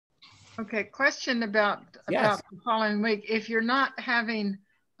Okay, question about Yes. the following week. If you're not having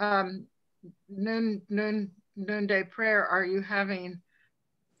um, noonday prayer, are you having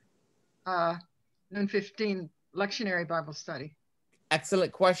uh, noon 15 lectionary Bible study?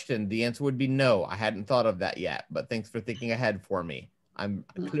 Excellent question. The answer would be no. I hadn't thought of that yet, but thanks for thinking ahead for me. I'm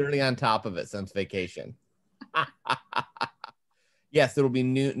clearly on top of it since vacation. Yes, there will be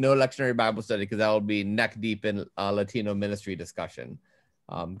no lectionary Bible study because that will be neck deep in Latino ministry discussion.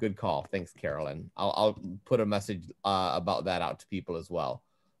 Good call. Thanks, Carolyn. I'll put a message about that out to people as well.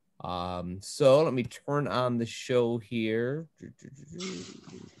 So let me turn on the show here.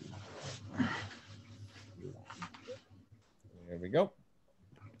 There we go.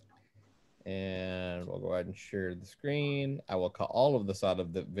 And we'll go ahead and share the screen. I will cut all of this out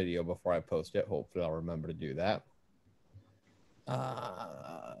of the video before I post it. Hopefully I'll remember to do that.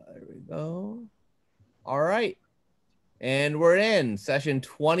 There we go. All right. And we're in session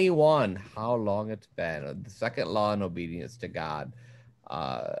 21. How long it's been. The second law in obedience to God.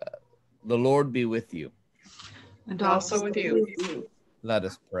 The Lord be with you. And also with you. Let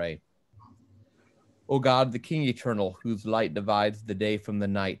us pray. O God, the King eternal, whose light divides the day from the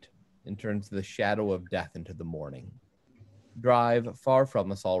night and turns the shadow of death into the morning. Drive far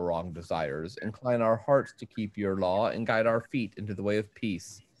from us all wrong desires, incline our hearts to keep your law, and guide our feet into the way of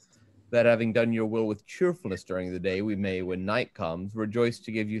peace, that having done your will with cheerfulness during the day, we may, when night comes, rejoice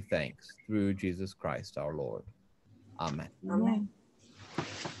to give you thanks through Jesus Christ our Lord. Amen. Amen.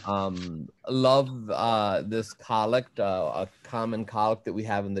 Love this collect, a common collect that we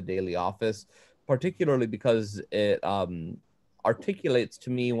have in the daily office, particularly because it articulates to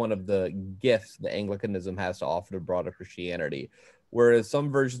me one of the gifts that Anglicanism has to offer to broader Christianity. Whereas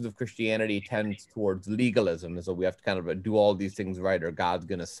some versions of Christianity tends towards legalism, and so we have to kind of do all these things right, or God's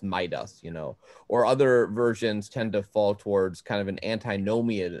going to smite us, you know. Or other versions tend to fall towards kind of an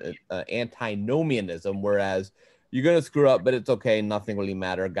antinomianism, whereas you're going to screw up, but it's okay. Nothing really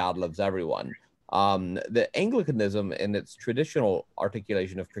matters. God loves everyone. The Anglicanism, in its traditional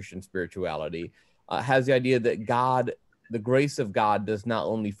articulation of Christian spirituality, has the idea that God, the grace of God, does not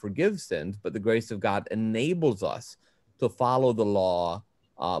only forgive sins, but the grace of God enables us to follow the law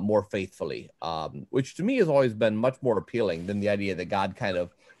more faithfully, which to me has always been much more appealing than the idea that God kind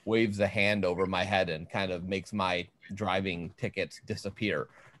of waves a hand over my head and kind of makes my driving tickets disappear.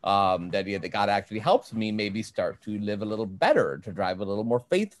 The idea that God actually helps me maybe start to live a little better, to drive a little more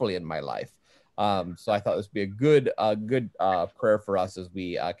faithfully in my life. So I thought this would be a good prayer for us as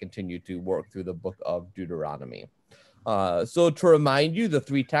we continue to work through the book of Deuteronomy. So to remind you, the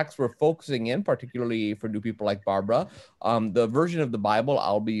three texts we're focusing in, particularly for new people like Barbara, the version of the Bible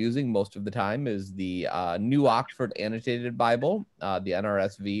I'll be using most of the time is the New Oxford Annotated Bible, the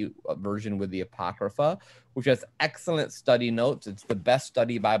NRSV version with the Apocrypha, which has excellent study notes. It's the best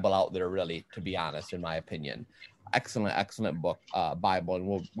study Bible out there, really, to be honest, in my opinion. Excellent book, Bible,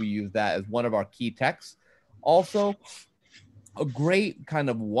 and we use that as one of our key texts. Also, a great kind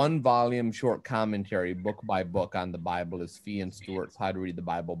of one volume short commentary book by book on the Bible is Fee and Stewart's How to Read the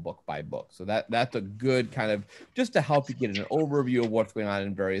Bible Book by Book. So that's a good kind of just to help you get an overview of what's going on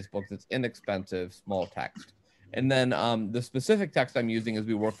in various books. It's inexpensive, small text. And then the specific text I'm using as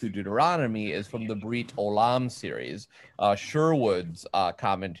we work through Deuteronomy is from the Brit Olam series, Sherwood's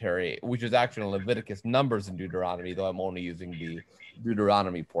commentary, which is actually Leviticus, Numbers, and Deuteronomy, though I'm only using the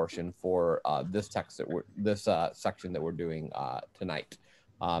Deuteronomy portion for this text that this section that we're doing tonight,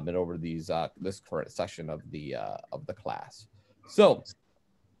 and over this current session of the class. So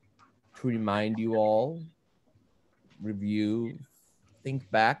to remind you all, review,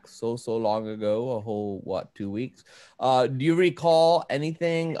 think back so long ago, a whole 2 weeks. Do you recall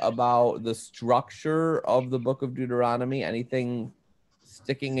anything about the structure of the book of Deuteronomy? Anything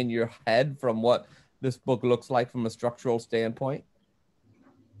sticking in your head from what this book looks like from a structural standpoint?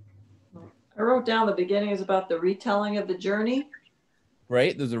 I wrote down the beginning is about the retelling of the journey.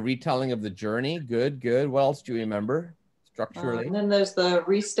 Right. There's a retelling of the journey. Good. What else do you remember structurally? And then there's the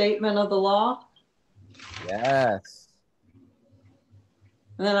restatement of the law. Yes.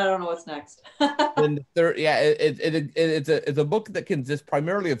 And then I don't know what's next. Then the third, yeah, it's a book that consists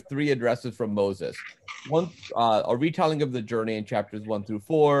primarily of 3 addresses from Moses. One, a retelling of the journey in chapters 1 through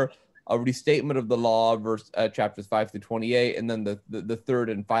 4, a restatement of the law, chapters 5 through 28, and then the third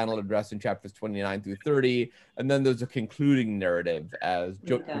and final address in chapters 29 through 30. And then there's a concluding narrative as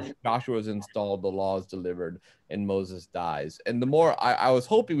Joshua is installed, the law is delivered, and Moses dies. And the more I was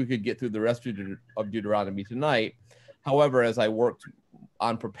hoping we could get through the rest of Deuteronomy tonight. However, as I worked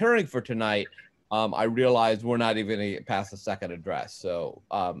on preparing for tonight, I realized we're not even past the second address. So,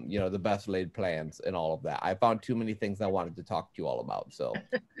 the best laid plans and all of that. I found too many things I wanted to talk to you all about. So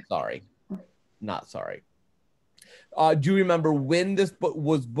sorry, not sorry. Do you remember when this book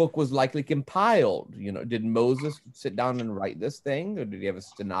was likely compiled? Did Moses sit down and write this thing, or did he have a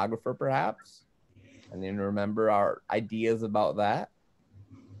stenographer perhaps? And then remember our ideas about that?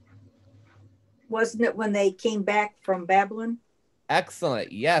 Wasn't it when they came back from Babylon?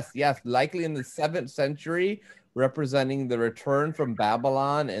 Excellent. Yes. Likely in the 7th century, representing the return from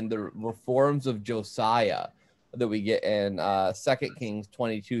Babylon and the reforms of Josiah that we get in 2 Kings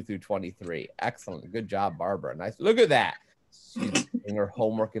 22 through 23. Excellent. Good job, Barbara. Nice. Look at that. She's doing her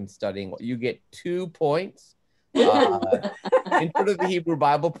homework and studying. You get 2 points. Intro to the Hebrew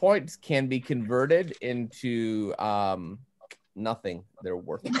Bible points can be converted into nothing. They're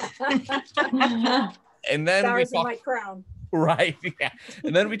worthless. And then Stars in my crown. Right. Yeah.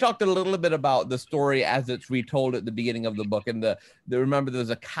 And then we talked a little bit about the story as it's retold at the beginning of the book. And remember, there's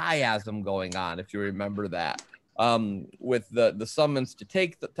a chiasm going on, if you remember that, with the summons to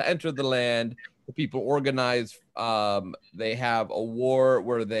enter the land. The people organize. They have a war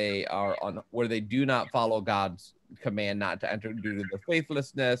where they do not follow God's command not to enter due to their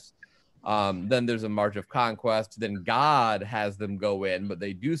faithlessness. Then there's a march of conquest. Then God has them go in, but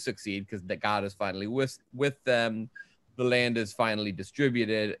they do succeed because God is finally with them. The land is finally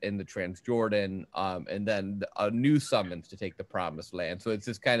distributed in the Transjordan, and then a new summons to take the promised land. So it's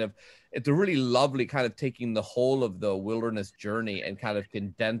a really lovely kind of taking the whole of the wilderness journey and kind of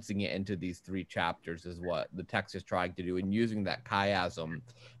condensing it into these 3 chapters is what the text is trying to do, and using that chiasm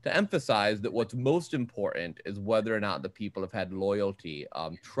to emphasize that what's most important is whether or not the people have had loyalty,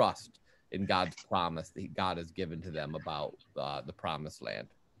 trust in God's promise that God has given to them about the promised land.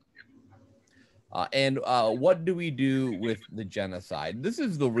 And what do we do with the genocide? This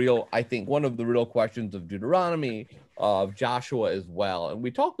is one of the real questions of Deuteronomy, of Joshua as well. And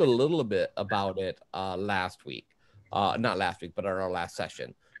we talked a little bit about it last week. Not last week, but on our last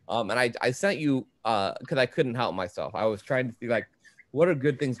session. And I sent you, because I couldn't help myself. I was trying to think, like, what are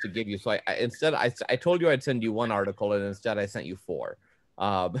good things to give you? So I told you I'd send you 1 article, and instead I sent you 4.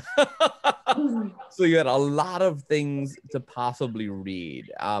 So you had a lot of things to possibly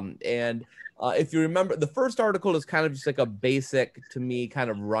read. And if you remember, the first article is kind of just like a basic, to me, kind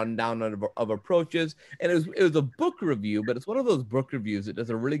of rundown of approaches. And it was a book review, but it's one of those book reviews that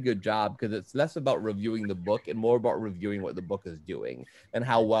does a really good job because it's less about reviewing the book and more about reviewing what the book is doing and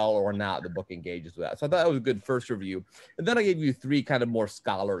how well or not the book engages with that. So I thought that was a good first review. And then I gave you 3 kind of more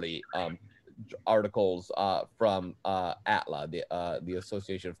scholarly articles from ATLA, the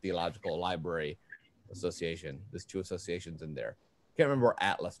Association of Theological Library Association. There's 2 associations in there. Can't remember what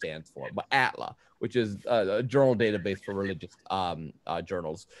ATLA stands for, but ATLA, which is a journal database for religious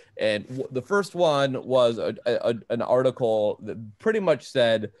journals. And the first one was an article that pretty much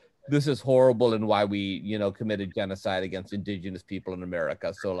said, this is horrible and why we, committed genocide against indigenous people in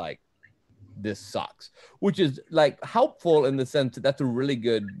America. So, like, this sucks, which is like helpful in the sense that that's a really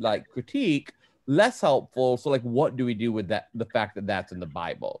good critique. Less helpful, so like, what do we do with that, the fact that that's in the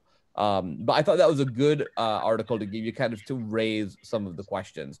Bible? But I thought that was a good article to give you kind of to raise some of the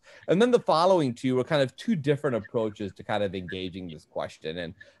questions. And then the following 2 were kind of 2 different approaches to kind of engaging this question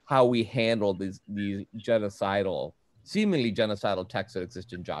and how we handle these seemingly genocidal texts that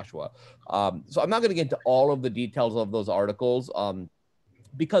exist in Joshua. So I'm not going to get into all of the details of those articles,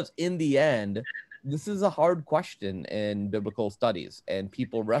 because in the end, this is a hard question in biblical studies, and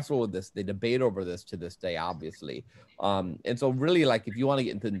people wrestle with this. They debate over this to this day, obviously. And so really, like, if you want to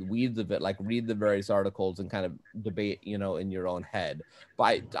get into the weeds of it, like, read the various articles and kind of debate, in your own head.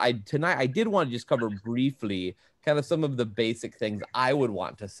 But tonight, I did want to just cover briefly kind of some of the basic things I would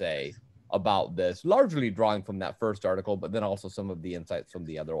want to say about this, largely drawing from that first article, but then also some of the insights from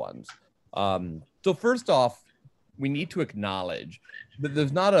the other ones. So first off, we need to acknowledge that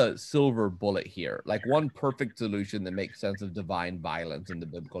there's not a silver bullet here, like one perfect solution that makes sense of divine violence in the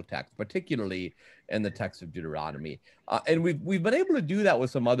biblical text, particularly in the text of Deuteronomy. And we've been able to do that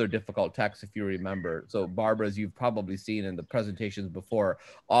with some other difficult texts, if you remember. So, Barbara, as you've probably seen in the presentations before,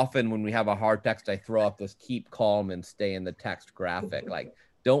 often when we have a hard text, I throw up this keep calm and stay in the text graphic, like,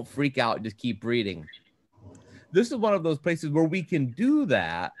 don't freak out, just keep reading. This is one of those places where we can do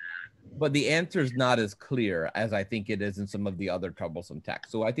that, but the answer is not as clear as I think it is in some of the other troublesome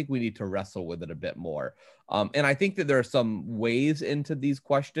texts. So I think we need to wrestle with it a bit more. And I think that there are some ways into these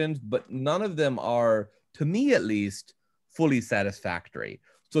questions, but none of them are, to me at least, fully satisfactory.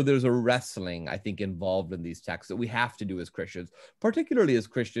 So there's a wrestling, I think, involved in these texts that we have to do as Christians, particularly as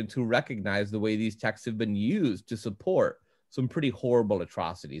Christians who recognize the way these texts have been used to support some pretty horrible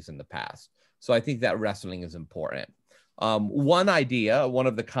atrocities in the past. So I think that wrestling is important. One idea, one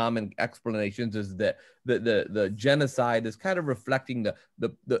of the common explanations, is that the genocide is kind of reflecting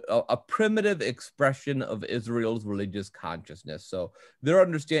a primitive expression of Israel's religious consciousness. So they're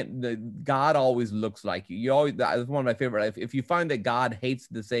understanding that God always looks like you. You always, that's one of my favorite. If you find that God hates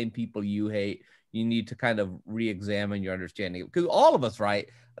the same people you hate, you need to kind of re-examine your understanding, because all of us, right?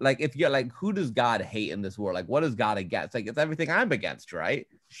 Like, if you're like, who does God hate in this world? Like, what is God against? Like, it's everything I'm against, right?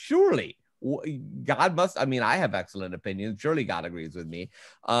 Surely God must, I mean, I have excellent opinions. Surely God agrees with me.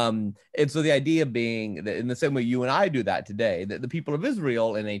 And so the idea being that in the same way you and I do that today, that the people of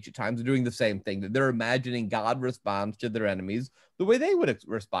Israel in ancient times are doing the same thing, that they're imagining God responds to their enemies the way they would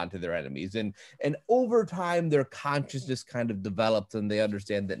respond to their enemies. And over time, their consciousness kind of develops, and they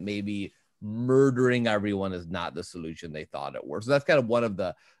understand that maybe murdering everyone is not the solution they thought it was. So that's kind of one of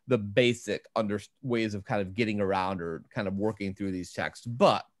the basic ways of kind of getting around or kind of working through these texts.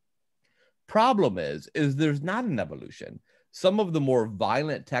 But problem is there's not an evolution. Some of the more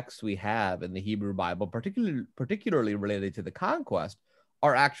violent texts we have in the Hebrew Bible, particularly related to the conquest,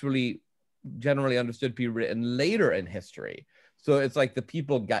 are actually generally understood to be written later in history. So it's like the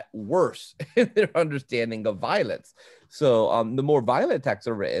people got worse in their understanding of violence. So the more violent texts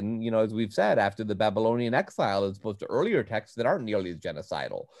are written, as we've said, after the Babylonian exile, as opposed to earlier texts that aren't nearly as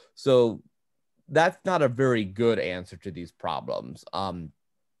genocidal. So that's not a very good answer to these problems.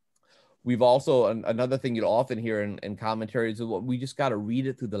 We've also, another thing you'll often hear in commentaries is we just got to read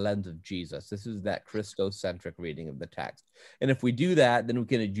it through the lens of Jesus. This is that Christocentric reading of the text. And if we do that, then we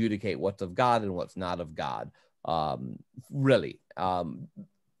can adjudicate what's of God and what's not of God. Really.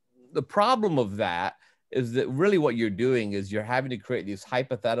 The problem of that is that really what you're doing is you're having to create these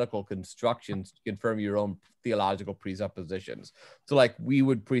hypothetical constructions to confirm your own theological presuppositions. So like we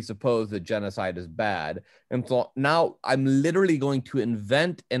would presuppose that genocide is bad. And so now I'm literally going to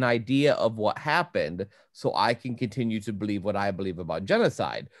invent an idea of what happened so I can continue to believe what I believe about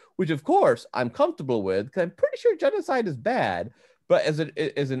genocide, which of course I'm comfortable with because I'm pretty sure genocide is bad. But as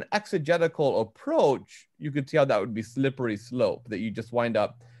an exegetical approach, you could see how that would be slippery slope, that you just wind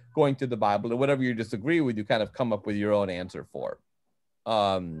up going to the Bible and whatever you disagree with, you kind of come up with your own answer for.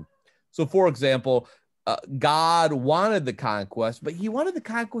 So for example, God wanted the conquest, but he wanted the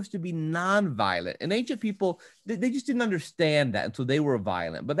conquest to be non-violent. And ancient people, they just didn't understand that. And so they were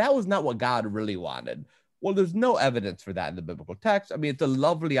violent, but that was not what God really wanted. Well, there's no evidence for that in the biblical text. I mean, it's a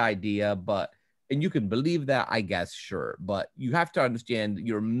lovely idea, and you can believe that, I guess, sure. But you have to understand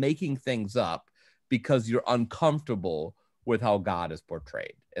you're making things up because you're uncomfortable with how God is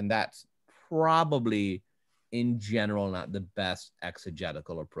portrayed. And that's probably, in general, not the best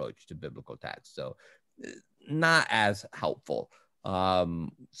exegetical approach to biblical text. So not as helpful.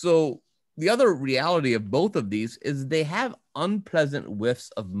 So the other reality of both of these is they have unpleasant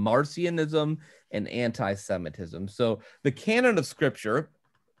whiffs of Marcionism and anti-Semitism. So the canon of Scripture,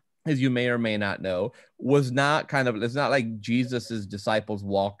 as you may or may not know, was not it's not like Jesus's disciples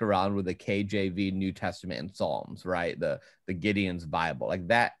walked around with a KJV New Testament and Psalms, right? The Gideon's Bible, like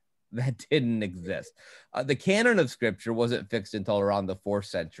that didn't exist. The canon of Scripture wasn't fixed until around the 4th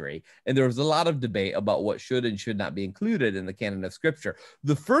century, and there was a lot of debate about what should and should not be included in the canon of Scripture.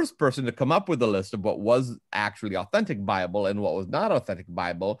 The first person to come up with a list of what was actually authentic Bible and what was not authentic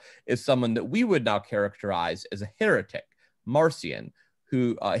Bible is someone that we would now characterize as a heretic, Marcion,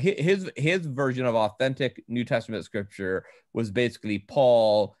 who his version of authentic New Testament Scripture was basically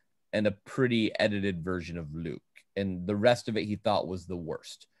Paul and a pretty edited version of Luke, and the rest of it he thought was the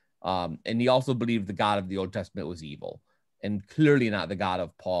worst. And he also believed the God of the Old Testament was evil, and clearly not the God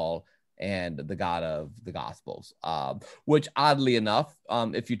of Paul and the God of the Gospels, which oddly enough,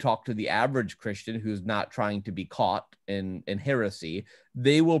 if you talk to the average Christian who's not trying to be caught in heresy,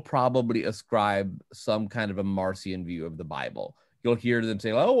 they will probably ascribe some kind of a Marcion view of the Bible. You'll hear them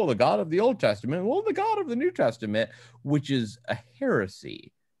say, oh, well, the God of the Old Testament, well, the God of the New Testament, which is a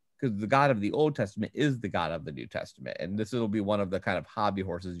heresy, because the God of the Old Testament is the God of the New Testament. And this will be one of the kind of hobby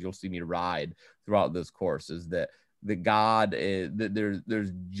horses you'll see me ride throughout this course, is that the God is that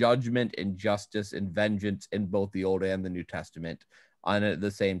there's judgment and justice and vengeance in both the Old and the New Testament. And at the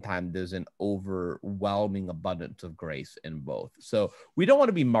same time, there's an overwhelming abundance of grace in both. So we don't want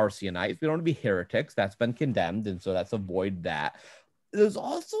to be Marcionites. We don't want to be heretics. That's been condemned. And so let's avoid that. There's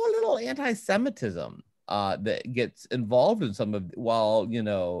also a little anti-Semitism that gets involved in some of,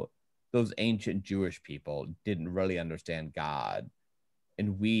 those ancient Jewish people didn't really understand God.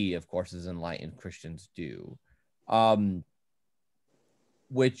 And we, of course, as enlightened Christians do.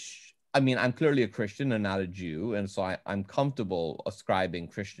 Which, I mean, I'm clearly a Christian and not a Jew, and so I'm comfortable ascribing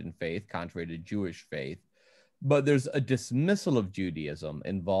Christian faith contrary to Jewish faith. but there's a dismissal of Judaism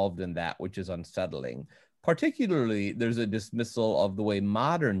involved in that, which is unsettling. Particularly, there's a dismissal of the way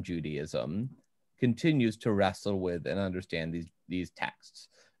modern Judaism continues to wrestle with and understand these texts.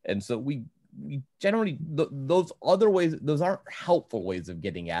 And so we generally, those other ways, those aren't helpful ways of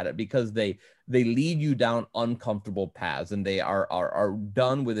getting at it, because they lead you down uncomfortable paths, and they are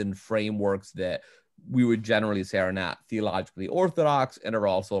done within frameworks that we would generally say are not theologically orthodox and are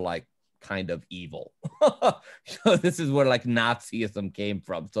also like kind of evil. So this is where like Nazism came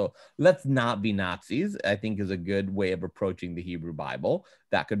from. So let's not be Nazis, I think, is a good way of approaching the Hebrew Bible.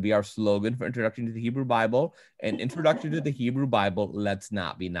 That could be our slogan for Introduction to the Hebrew Bible. And Introduction to the Hebrew Bible, let's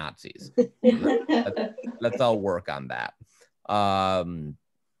not be Nazis. Let's all work on that.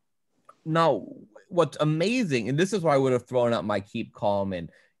 Now, what's amazing, and this is why I would have thrown out my keep calm and,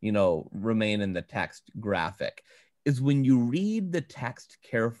 you know, remain in the text graphic, is when you read the text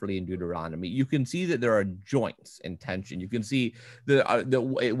carefully in Deuteronomy, you can see that there are joints in tension. You can see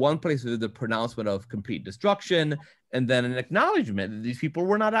the one place there's the pronouncement of complete destruction, and then an acknowledgement that these people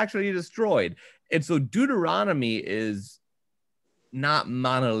were not actually destroyed. And so Deuteronomy is not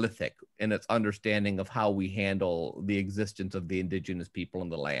monolithic in its understanding of how we handle the existence of the indigenous people in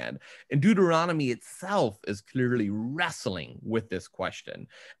the land. And Deuteronomy itself is clearly wrestling with this question.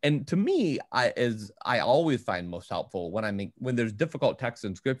 And to me, as I always find most helpful when there's difficult texts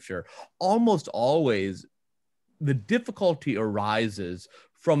in scripture, almost always the difficulty arises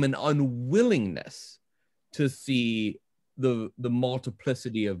from an unwillingness to see the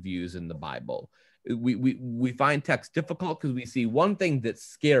multiplicity of views in the Bible. We find text difficult because we see one thing that's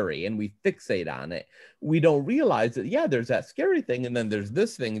scary and we fixate on it. We don't realize that, yeah, there's that scary thing, and then there's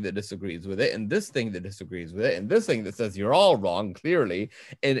this thing that disagrees with it, and this thing that disagrees with it, and this thing that says you're all wrong, clearly.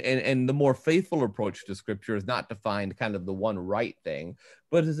 And the more faithful approach to scripture is not to find kind of the one right thing,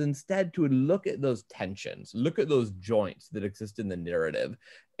 but is instead to look at those tensions, look at those joints that exist in the narrative,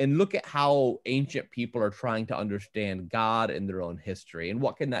 and look at how ancient people are trying to understand God and their own history, and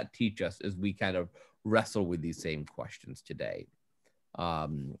what can that teach us as we kind of wrestle with these same questions today.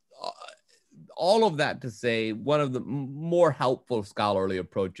 All of that to say, one of the more helpful scholarly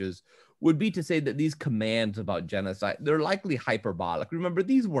approaches would be to say that these commands about genocide, they're likely hyperbolic. Remember,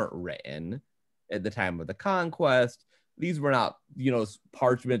 these weren't written at the time of the conquest. These were not, you know,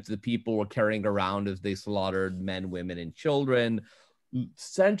 parchments that people were carrying around as they slaughtered men, women, and children.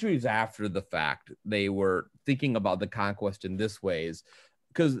 Centuries after the fact, they were thinking about the conquest in this ways,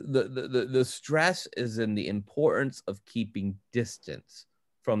 because the stress is in the importance of keeping distance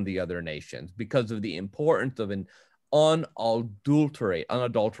from the other nations, because of the importance of an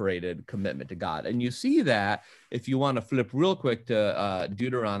unadulterated commitment to God. And you see that if you want to flip real quick to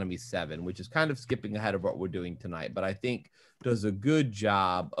Deuteronomy 7, which is kind of skipping ahead of what we're doing tonight, but I think does a good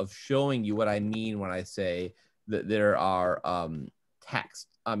job of showing you what I mean when I say that there are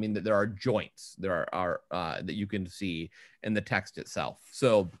that there are joints that you can see in the text itself.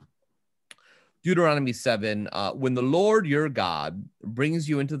 So Deuteronomy 7, when the Lord your God brings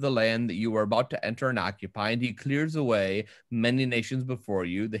you into the land that you are about to enter and occupy, and he clears away many nations before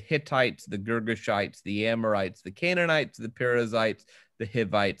you, the Hittites, the Girgashites, the Amorites, the Canaanites, the Perizzites, the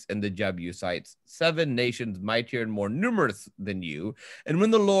Hivites, and the Jebusites, 7 nations mightier and more numerous than you. And when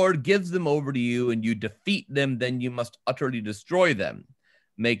the Lord gives them over to you and you defeat them, then you must utterly destroy them.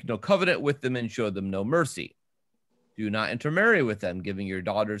 Make no covenant with them and show them no mercy. Do not intermarry with them, giving your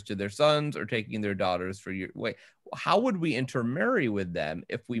daughters to their sons or taking their daughters for your... Wait, how would we intermarry with them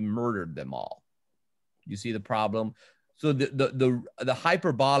if we murdered them all? You see the problem? So the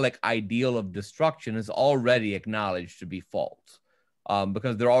hyperbolic ideal of destruction is already acknowledged to be false,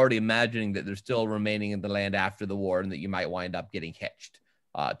 because they're already imagining that they're still remaining in the land after the war and that you might wind up getting hitched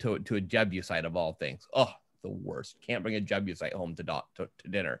to a Jebusite of all things. Oh, the worst. Can't bring a Jebusite home to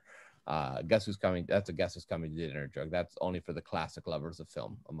dinner. Guess who's coming? That's a guess who's coming to dinner joke. That's only for the classic lovers of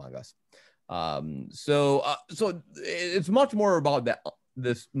film among us. So it's much more about that.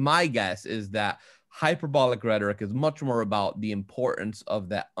 My guess is that hyperbolic rhetoric is much more about the importance of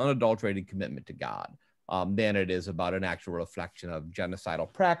that unadulterated commitment to God than it is about an actual reflection of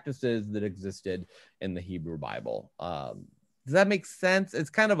genocidal practices that existed in the Hebrew Bible. Does that make sense?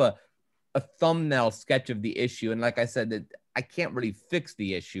 It's kind of a thumbnail sketch of the issue. And like I said, that I can't really fix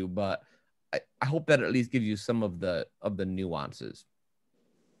the issue, but I hope that at least gives you some of the nuances.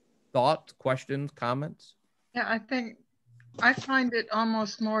 Thoughts, questions, comments? Yeah, I find it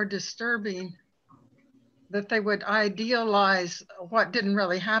almost more disturbing that they would idealize what didn't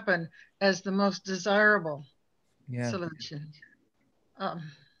really happen as the most desirable solution. And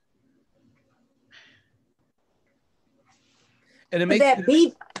it could that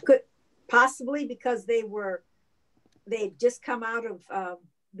be possibly because they were they had just come out of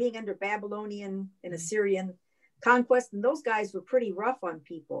being under Babylonian and Assyrian conquest, and those guys were pretty rough on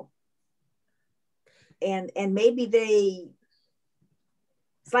people. And maybe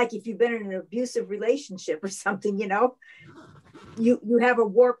it's like if you've been in an abusive relationship or something, you know, you have a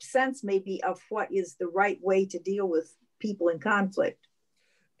warped sense maybe of what is the right way to deal with people in conflict.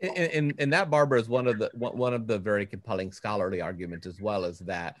 And that, Barbara, is one of the very compelling scholarly arguments as well, is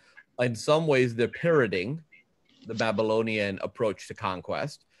that in some ways they're parroting the Babylonian approach to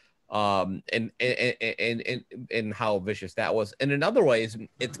conquest, and how vicious that was. And in other ways,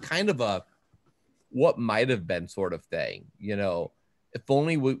 it's kind of a what might have been sort of thing, you know. If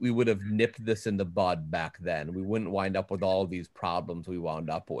only we would have nipped this in the bud back then, we wouldn't wind up with all these problems we wound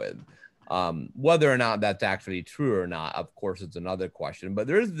up with. Whether or not that's actually true or not, of course, it's another question. But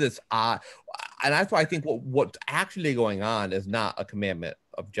there's this, and that's why I think what's actually going on is not a commandment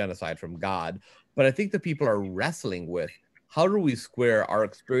of genocide from God, but I think the people are wrestling with how do we square our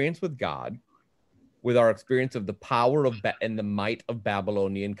experience with God with our experience of the power of and the might of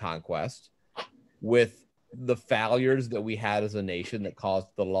Babylonian conquest, with the failures that we had as a nation that caused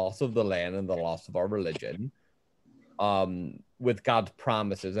the loss of the land and the loss of our religion, with God's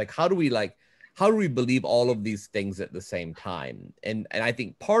promises. Like, how do we believe all of these things at the same time? And I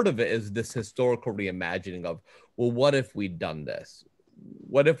think part of it is this historical reimagining of, well, what if we'd done this?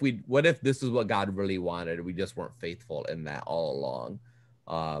 What if this is what God really wanted? We just weren't faithful in that all along.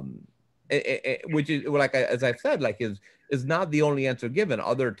 Which is, like, as I've said, like, is not the only answer given.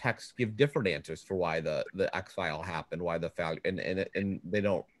 Other texts give different answers for why the exile happened, why the failure, and they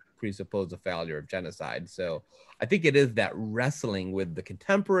don't presuppose a failure of genocide. So I think it is that wrestling with the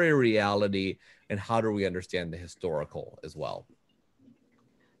contemporary reality and how do we understand the historical as well.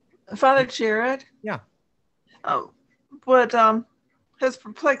 Father Jared? Yeah. What has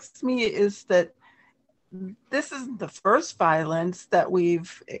perplexed me is that this isn't the first violence that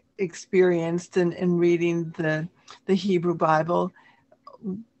we've experienced in reading the Hebrew Bible.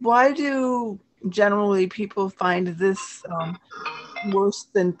 Why do generally people find this worse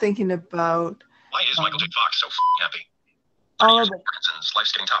than thinking about? Why is Michael J. Fox so happy? All of it.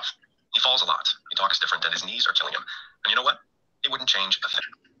 Life's getting tough. He falls a lot. He talks different, and his knees are killing him. And you know what? It wouldn't change a thing.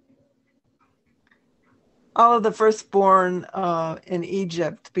 All of the firstborn in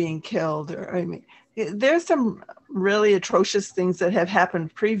Egypt being killed. There's some really atrocious things that have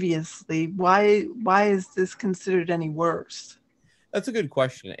happened previously. Why is this considered any worse? That's a good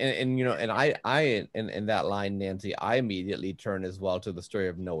question. And you know, and I in that line, Nancy, I immediately turn as well to the story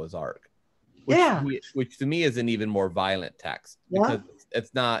of Noah's Ark, which to me is an even more violent text, because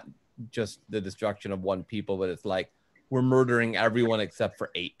it's not just the destruction of one people, but it's like we're murdering everyone except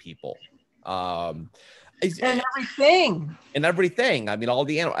for 8 people. And everything. I mean, all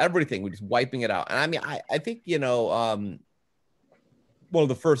the animal, everything. We're just wiping it out. And I mean, I think, you know, well,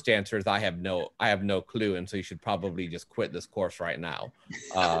 the first answer is I have no clue, and so you should probably just quit this course right now.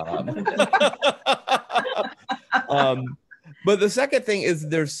 But the second thing is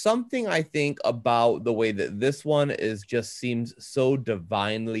there's something I think about the way that this one seems so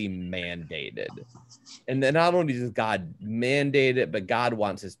divinely mandated. And then not only does God mandate it, but God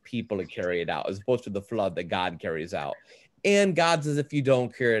wants his people to carry it out, as opposed to the flood that God carries out. And God says, if you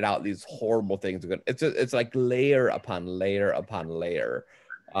don't carry it out, these horrible things are going to, it's like layer upon layer upon layer,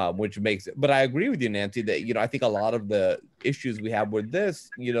 which makes it, but I agree with you, Nancy, that, you know, I think a lot of the issues we have with this,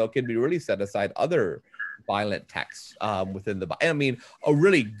 you know, can be really set aside other violent texts within the Bible. I mean, a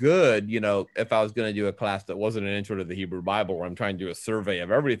really good, you know, if I was going to do a class that wasn't an intro to the Hebrew Bible where I'm trying to do a survey of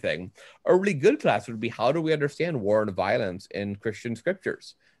everything, a really good class would be how do we understand war and violence in Christian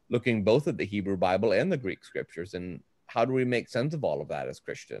scriptures, looking both at the Hebrew Bible and the Greek scriptures, and how do we make sense of all of that as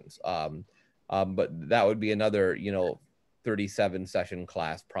Christians? But that would be another, you know, 37 session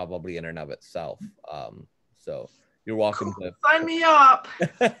class probably in and of itself. So you're welcome to sign me up.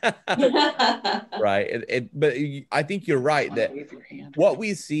 Right. But I think you're right that what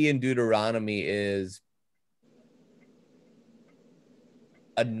we see in Deuteronomy is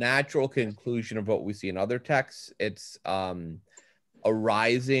a natural conclusion of what we see in other texts. It's a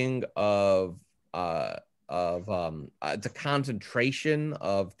rising of it's a concentration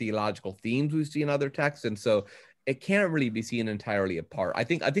of theological themes we see in other texts, and so it can't really be seen entirely apart. I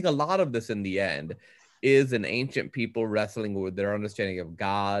think a lot of this in the end is an ancient people wrestling with their understanding of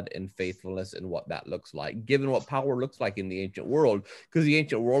God and faithfulness and what that looks like, given what power looks like in the ancient world, because the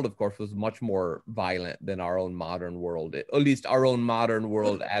ancient world, of course, was much more violent than our own modern world, at least our own modern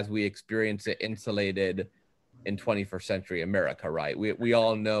world as we experience it insulated in 21st century America, right? We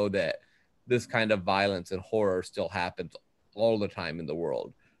all know that this kind of violence and horror still happens all the time in the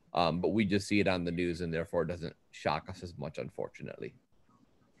world. But we just see it on the news, and therefore it doesn't shock us as much, unfortunately.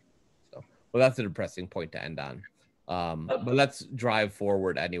 So, well, that's a depressing point to end on. But let's drive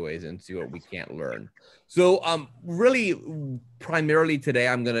forward anyways and see what we can't learn. So really, primarily today,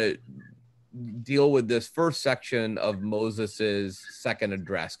 I'm going to deal with this first section of Moses's second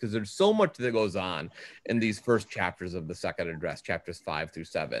address, because there's so much that goes on in these first chapters of the second address, chapters 5 through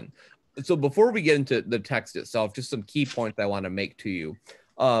 7. So before we get into the text itself, just some key points I want to make to you.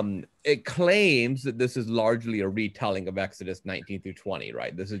 It claims that this is largely a retelling of Exodus 19 through 20,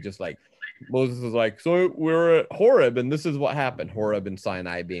 right? This is just like Moses is like, so we're at Horeb, and this is what happened. Horeb and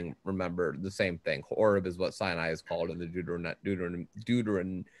Sinai being, remember, the same thing. Horeb is what Sinai is called in the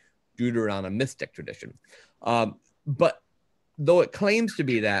Deuteronomistic tradition. But though it claims to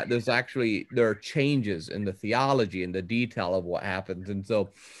be that, there are changes in the theology and the detail of what happens. And so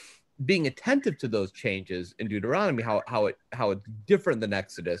being attentive to those changes in Deuteronomy, how it's different than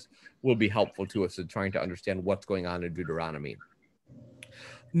Exodus, will be helpful to us in trying to understand what's going on in Deuteronomy.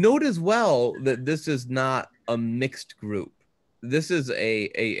 Note as well that this is not a mixed group. This is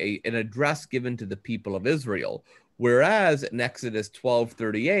an address given to the people of Israel, whereas in Exodus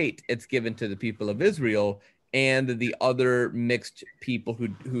 12:38, it's given to the people of Israel and the other mixed people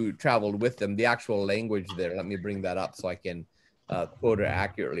who traveled with them. The actual language there, let me bring that up so I can quote it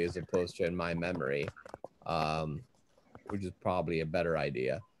accurately as opposed to in my memory, which is probably a better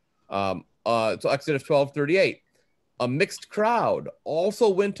idea. So Exodus 12:38. A mixed crowd also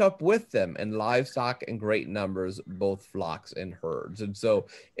went up with them, and livestock in great numbers, both flocks and herds. And so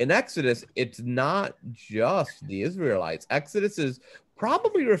in Exodus, it's not just the Israelites. Exodus is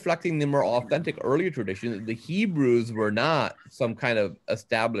probably reflecting the more authentic earlier tradition. The Hebrews were not some kind of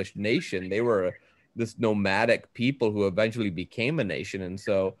established nation. They were this nomadic people who eventually became a nation. And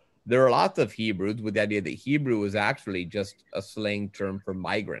so there are lots of Hebrews, with the idea that Hebrew was actually just a slang term for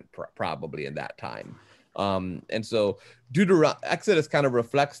migrant, probably in that time. And so Exodus kind of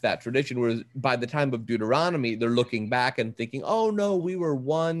reflects that tradition, whereas by the time of Deuteronomy, they're looking back and thinking, oh no, we were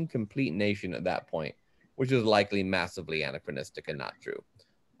one complete nation at that point, which is likely massively anachronistic and not true.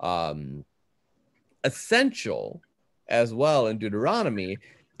 Essential as well in Deuteronomy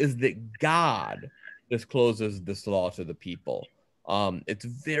is that God discloses this law to the people. It's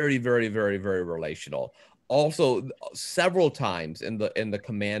very, very, very, very relational. Also, several times in the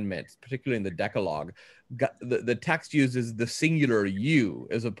commandments, particularly in the Decalogue, the text uses the singular you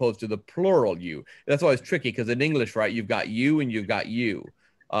as opposed to the plural you. That's why it's tricky, because in English, right, you've got you and you've got you.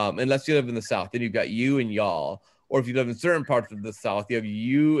 Unless you live in the South, then you've got you and y'all. Or if you live in certain parts of the South, you have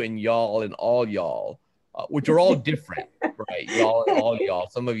you and y'all and all y'all, which are all different, right? Y'all and all y'all.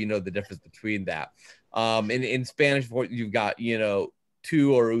 Some of you know the difference between that. In Spanish, you've got,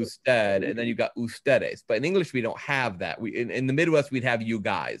 tú or usted, and then you've got ustedes. But in English, we don't have that. In the Midwest, we'd have you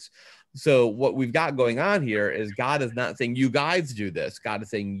guys. So what we've got going on here is God is not saying you guys do this. God is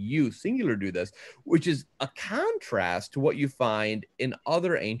saying you, singular, do this, which is a contrast to what you find in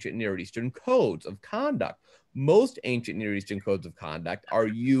other ancient Near Eastern codes of conduct. Most ancient Near Eastern codes of conduct are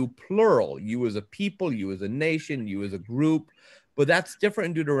you plural, you as a people, you as a nation, you as a group. But that's different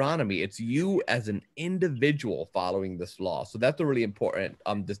in Deuteronomy. It's you as an individual following this law. So that's a really important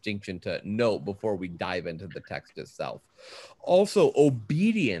distinction to note before we dive into the text itself. Also,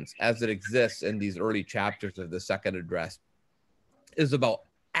 obedience as it exists in these early chapters of the second address is about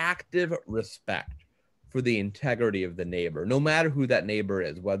active respect for the integrity of the neighbor, no matter who that neighbor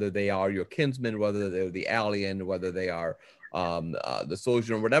is, whether they are your kinsman, whether they're the alien, whether they are the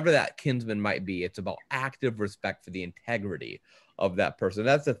sojourner, whatever that kinsman might be. It's about active respect for the integrity of that person.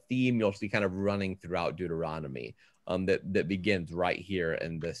 That's a theme you'll see kind of running throughout Deuteronomy that begins right here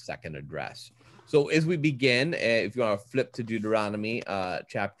in this second address. So as we begin, if you want to flip to Deuteronomy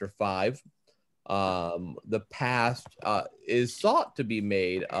chapter 5, the past is sought to be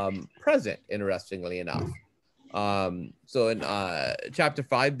made present, interestingly enough. So in chapter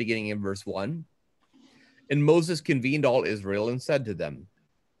 5, beginning in verse 1, and Moses convened all Israel and said to them,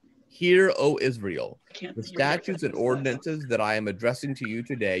 "Hear, O Israel, the statutes and ordinances that I am addressing to you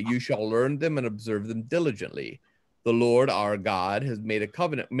today, you shall learn them and observe them diligently. The Lord our God has made a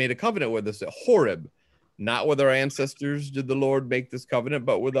covenant with us at Horeb. Not with our ancestors did the Lord make this covenant,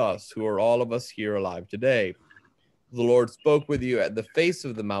 but with us, who are all of us here alive today. The Lord spoke with you at the face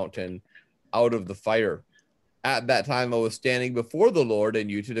of the mountain out of the fire. At that time I was standing before the Lord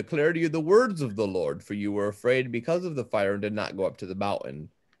and you to declare to you the words of the Lord, for you were afraid because of the fire and did not go up to the mountain."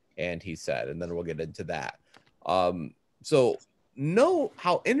 And he said, and then we'll get into that. So know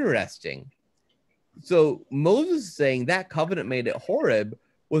how interesting. So Moses is saying that covenant made at Horeb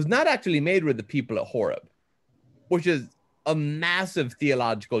was not actually made with the people at Horeb, which is a massive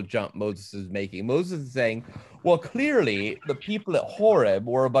theological jump Moses is making. Moses is saying, well, clearly the people at Horeb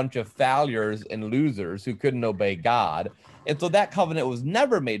were a bunch of failures and losers who couldn't obey God. And so that covenant was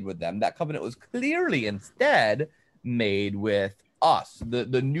never made with them. That covenant was clearly instead made with us,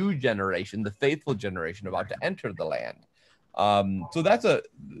 the new generation, the faithful generation about to enter the land. So that's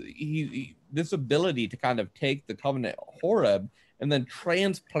this ability to kind of take the covenant Horeb and then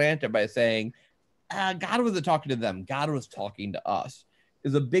transplant it by saying, God wasn't talking to them, God was talking to us,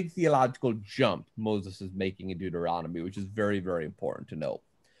 is a big theological jump Moses is making in Deuteronomy, which is very, very important to note.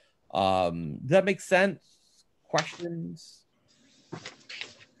 Does that make sense? Questions?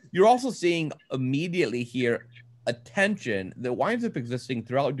 You're also seeing immediately here a tension that winds up existing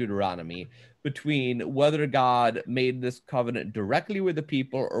throughout Deuteronomy between whether God made this covenant directly with the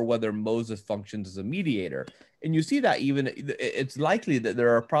people or whether Moses functions as a mediator. And you see that even, it's likely that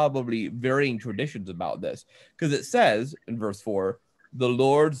there are probably varying traditions about this, because it says in verse 4, the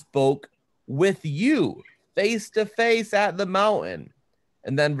Lord spoke with you face to face at the mountain.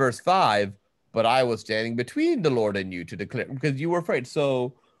 And then verse 5, but I was standing between the Lord and you to declare, because you were afraid.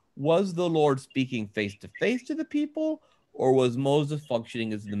 So was the Lord speaking face to face to the people, or was Moses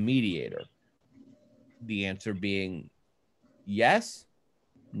functioning as the mediator? The answer being yes,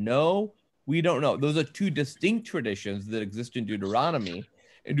 no, we don't know. Those are two distinct traditions that exist in Deuteronomy.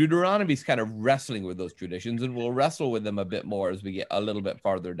 And Deuteronomy is kind of wrestling with those traditions, and we'll wrestle with them a bit more as we get a little bit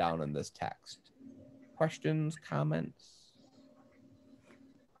farther down in this text. Questions, comments?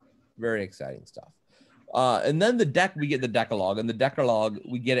 Very exciting stuff. And then we get the Decalogue, and the Decalogue,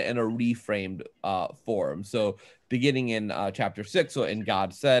 we get it in a reframed form. So beginning in chapter 6, so and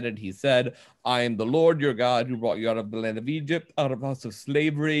God said, and he said, I am the Lord your God who brought you out of the land of Egypt, out of the house of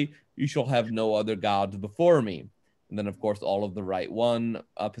slavery. You shall have no other gods before me. And then, of course, all of the right one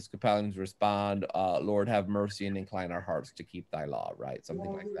Episcopalians respond, Lord, have mercy and incline our hearts to keep thy law, right?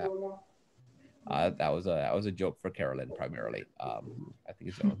 Something like that. That was a joke for Carolyn primarily. I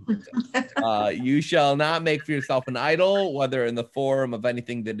think it's you shall not make for yourself an idol, whether in the form of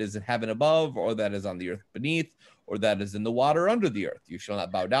anything that is in heaven above, or that is on the earth beneath, or that is in the water under the earth. You shall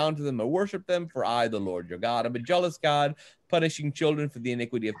not bow down to them or worship them, for I, the Lord your God, am a jealous God, punishing children for the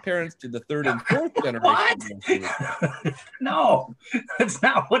iniquity of parents to the third and fourth generation. What? No, that's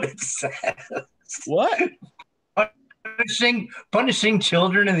not what it says. What? Punishing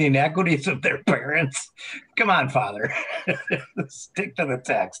children in the inequities of their parents. Come on, Father. Stick to the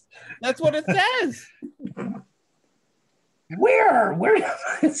text. That's what it says. Where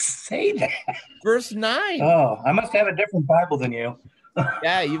does it say that? Verse 9. Oh, I must have a different Bible than you.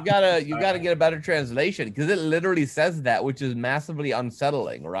 Yeah, you've got to get a better translation, because it literally says that, which is massively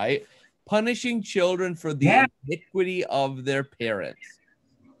unsettling, right? Punishing children for the iniquity of their parents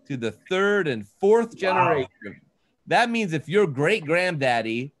to the third and fourth generation. Wow. That means if your great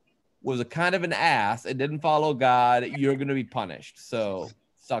granddaddy was a kind of an ass and didn't follow God, you're going to be punished. So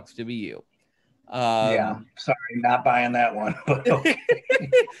sucks to be you. Yeah, sorry, not buying that one. But, okay.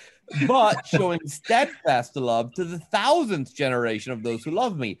 But showing steadfast love to the 1,000th generation of those who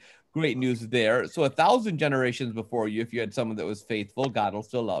love me. Great news there. So 1,000 generations before you, if you had someone that was faithful, God will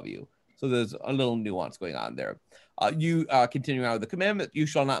still love you. So there's a little nuance going on there. Continuing on with the commandment, you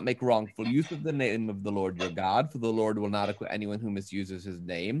shall not make wrongful use of the name of the Lord your God, for the Lord will not acquit anyone who misuses his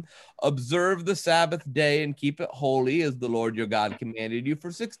name. Observe the Sabbath day and keep it holy, as the Lord your God commanded you.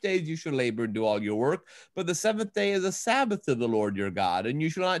 For 6 days you shall labor and do all your work, but the seventh day is a Sabbath to the Lord your God, and you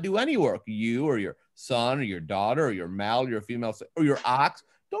shall not do any work, you or your son or your daughter or your male or your female or your ox.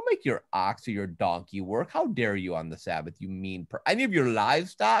 Don't make your ox or your donkey work. How dare you on the Sabbath, you mean any of your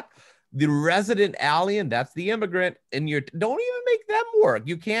livestock. The resident alien, that's the immigrant, and don't even make them work.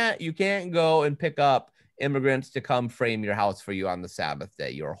 You can't go and pick up immigrants to come frame your house for you on the Sabbath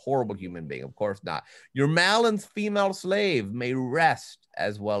day. You're a horrible human being. Of course not. Your male and female slave may rest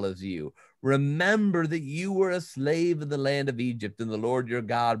as well as you. Remember that you were a slave in the land of Egypt, and the Lord your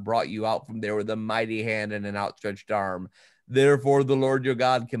God brought you out from there with a mighty hand and an outstretched arm. Therefore, the Lord your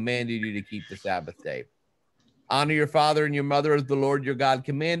God commanded you to keep the Sabbath day. Honor your father and your mother as the Lord your God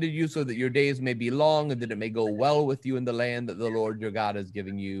commanded you, so that your days may be long and that it may go well with you in the land that the Lord your God is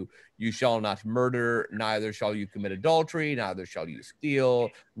giving you. You shall not murder, neither shall you commit adultery, neither shall you steal,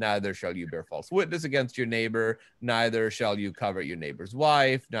 neither shall you bear false witness against your neighbor, neither shall you covet your neighbor's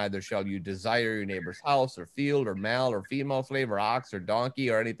wife, neither shall you desire your neighbor's house or field or male or female slave or ox or donkey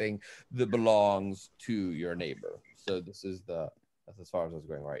or anything that belongs to your neighbor. So this is that's as far as I was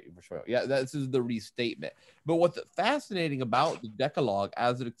going, right? Yeah, this is the restatement. But what's fascinating about the Decalogue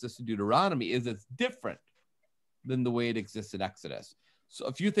as it exists in Deuteronomy is it's different than the way it exists in Exodus. So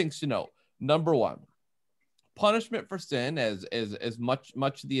a few things to know. Number one, punishment for sin, as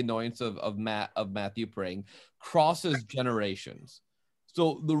much the annoyance of Matthew praying, crosses generations.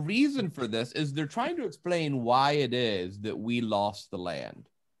 So the reason for this is they're trying to explain why it is that we lost the land.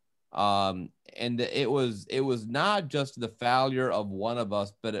 And it was not just the failure of one of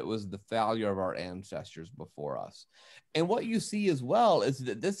us, but it was the failure of our ancestors before us. And what you see as well is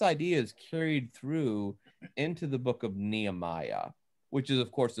that this idea is carried through into the book of Nehemiah, which is, of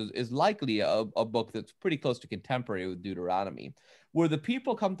course, is likely a book that's pretty close to contemporary with Deuteronomy, where the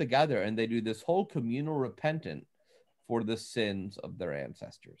people come together and they do this whole communal repentance for the sins of their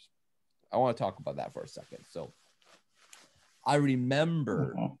ancestors. I want to talk about that for a second. So I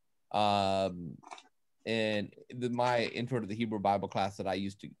remember in my intro to the Hebrew Bible class that I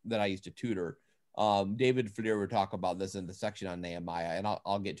used to tutor, David Fleer would talk about this in the section on Nehemiah, and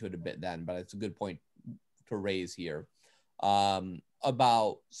I'll get to it a bit then, but it's a good point to raise here,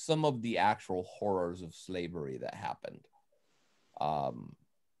 about some of the actual horrors of slavery that happened.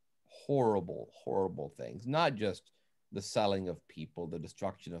 Horrible things, not just the selling of people, the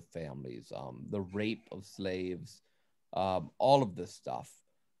destruction of families, the rape of slaves, all of this stuff.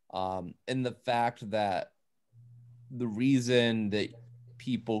 And the fact that the reason that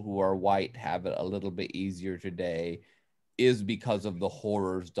people who are white have it a little bit easier today is because of the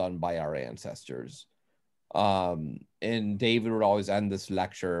horrors done by our ancestors. And David would always end this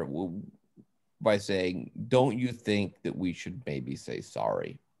lecture by saying, don't you think that we should maybe say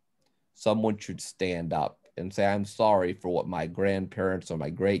sorry? Someone should stand up and say, I'm sorry for what my grandparents or my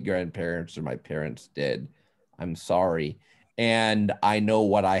great-grandparents or my parents did. I'm sorry. And I know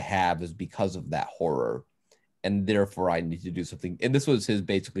what I have is because of that horror. And therefore I need to do something. And this was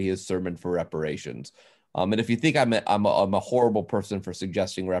basically his sermon for reparations. And if you think I'm a horrible person for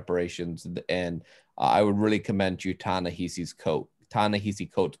suggesting reparations, and I would really commend you Ta-Nehisi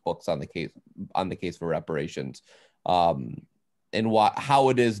Coates' books on the case for reparations, and how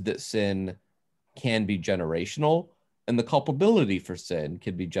it is that sin can be generational, and the culpability for sin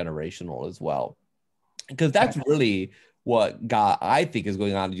can be generational as well. Because that's really what God, I think, is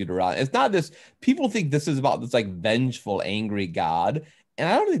going on in Deuteronomy. It's not this, people think this is about this like vengeful, angry God. And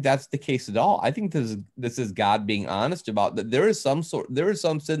I don't think that's the case at all. I think this is God being honest about that there is some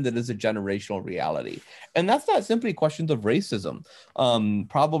sin that is a generational reality. And that's not simply questions of racism.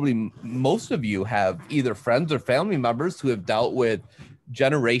 Probably most of you have either friends or family members who have dealt with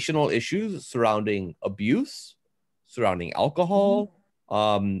generational issues surrounding abuse, surrounding alcohol.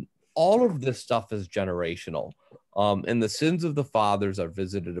 All of this stuff is generational. And the sins of the fathers are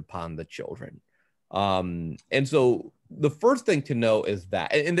visited upon the children. And so the first thing to know is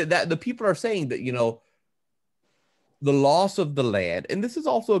that the people are saying that, you know, the loss of the land, and this is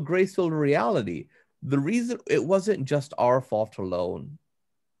also a grace-filled reality. The reason it wasn't just our fault alone,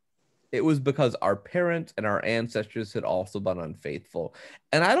 it was because our parents and our ancestors had also been unfaithful.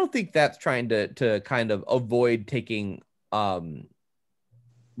 And I don't think that's trying to kind of avoid taking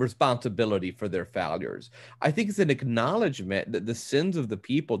responsibility for their failures. I think it's an acknowledgement that the sins of the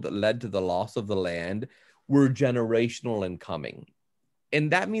people that led to the loss of the land were generational and coming.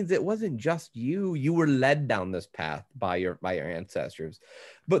 And that means it wasn't just you were led down this path by your ancestors.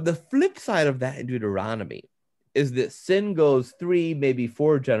 But the flip side of that in Deuteronomy is that sin goes 3, maybe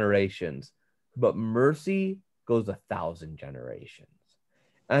 4 generations, but mercy goes 1,000 generations.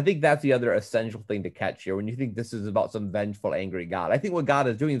 And I think that's the other essential thing to catch here when you think this is about some vengeful, angry God. I think what God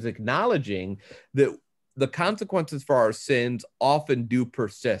is doing is acknowledging that the consequences for our sins often do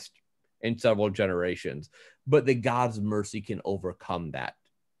persist in several generations, but that God's mercy can overcome that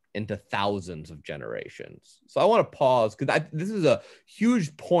into thousands of generations. So I want to pause because this is a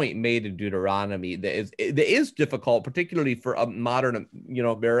huge point made in Deuteronomy that is difficult, particularly for a modern,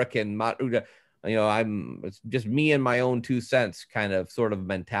 American, it's just me and my own 2 cents kind of sort of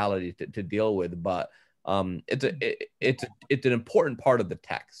mentality to deal with, but it's an important part of the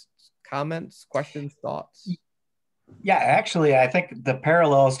text. Comments, questions, thoughts? Yeah, actually, I think the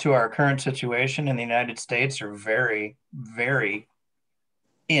parallels to our current situation in the United States are very, very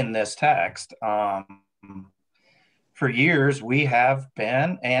in this text. For years, we have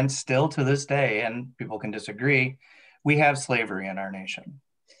been, and still to this day, and people can disagree, we have slavery in our nation.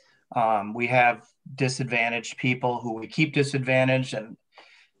 We have disadvantaged people who we keep disadvantaged. And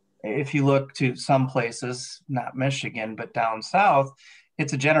if you look to some places, not Michigan, but down south,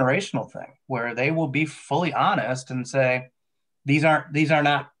 it's a generational thing where they will be fully honest and say, these are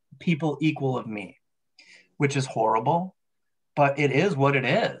not people equal of me, which is horrible, but it is what it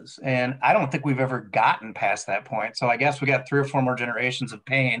is. And I don't think we've ever gotten past that point. So I guess we got 3 or 4 more generations of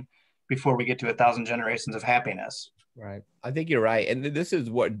pain before we get to 1,000 generations of happiness. Right. I think you're right. And this is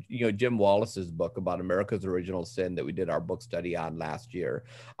what, Jim Wallace's book about America's Original Sin that we did our book study on last year,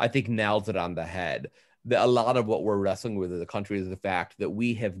 I think nails it on the head. That a lot of what we're wrestling with as a country is the fact that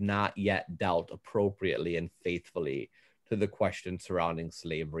we have not yet dealt appropriately and faithfully to the questions surrounding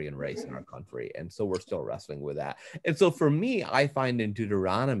slavery and race in our country. And so we're still wrestling with that. And so for me, I find in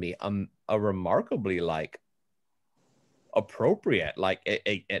Deuteronomy a remarkably appropriate,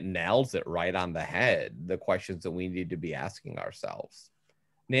 it nails it right on the head, the questions that we need to be asking ourselves.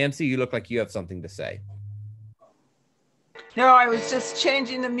 Nancy, you look like you have something to say. No, I was just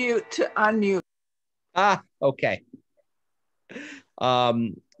changing the mute to unmute. Okay.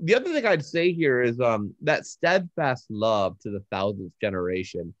 The other thing I'd say here is that steadfast love to the thousandth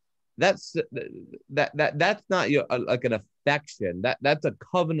generation. That's not like an affection. That's a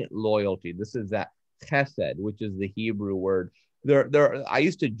covenant loyalty. This is that chesed, which is the Hebrew word. I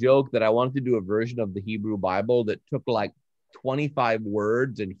used to joke that I wanted to do a version of the Hebrew Bible that took like 25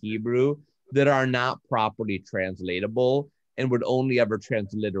 words in Hebrew that are not properly translatable and would only ever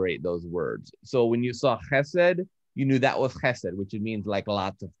transliterate those words. So when you saw chesed, you knew that was chesed, which means like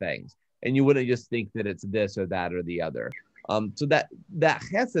lots of things. And you wouldn't just think that it's this or that or the other. So that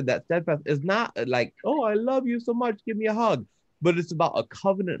chesed, that steadfast, is not like, oh, I love you so much, give me a hug. But it's about a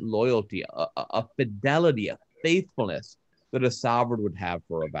covenant loyalty, a fidelity, a faithfulness that a sovereign would have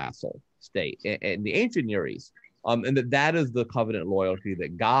for a vassal state in the ancient Near East. And that is the covenant loyalty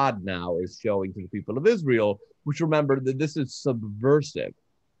that God now is showing to the people of Israel, which, remember, that this is subversive,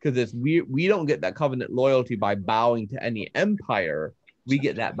 because we don't get that covenant loyalty by bowing to any empire. We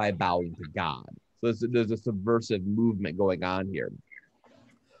get that by bowing to God. So there's a subversive movement going on here.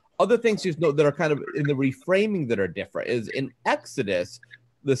 Other things just note that are kind of in the reframing that are different is in Exodus,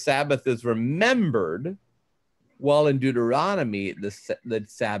 the Sabbath is remembered, while in Deuteronomy, the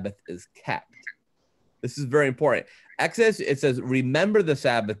Sabbath is kept. This is very important. Exodus, it says, remember the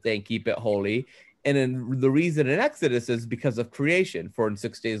Sabbath day and keep it holy. And then the reason in Exodus is because of creation. For in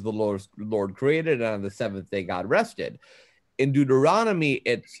 6 days the Lord created, and on the seventh day God rested. In Deuteronomy,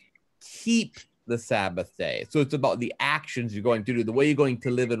 it's keep the Sabbath day. So it's about the actions you're going to do, the way you're going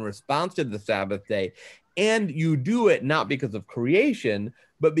to live in response to the Sabbath day. And you do it not because of creation,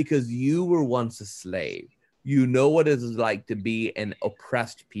 but because you were once a slave. You know what it is like to be an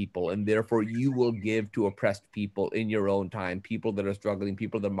oppressed people, and therefore you will give to oppressed people in your own time, people that are struggling,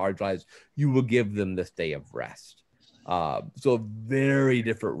 people that are marginalized, you will give them this day of rest. So a very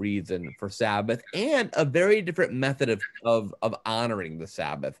different reason for Sabbath, and a very different method of honoring the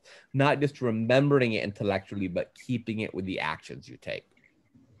Sabbath, not just remembering it intellectually, but keeping it with the actions you take.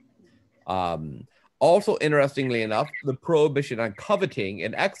 Also, interestingly enough, the prohibition on coveting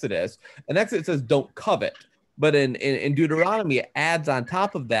in Exodus says don't covet. But in Deuteronomy, it adds on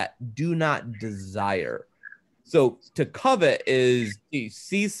top of that, do not desire. So to covet is to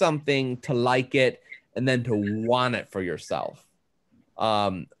see something, to like it, and then to want it for yourself.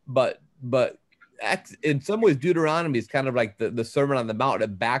 But in some ways, Deuteronomy is kind of like the Sermon on the Mount.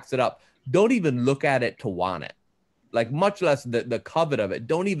 It backs it up. Don't even look at it to want it. Like, much less the covet of it.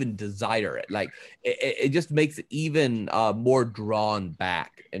 Don't even desire it. Like, it just makes it even more drawn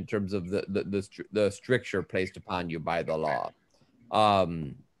back in terms of the stricture placed upon you by the law.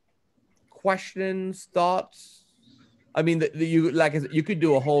 Questions, thoughts? I mean, you could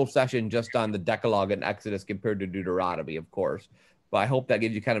do a whole session just on the Decalogue and Exodus compared to Deuteronomy, of course. But I hope that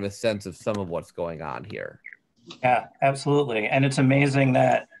gives you kind of a sense of some of what's going on here. Yeah, absolutely. And it's amazing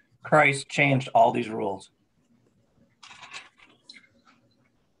that Christ changed all these rules.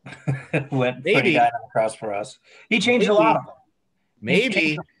 When he died on the cross for us. He changed a lot of them.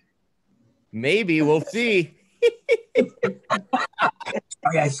 Maybe we'll see.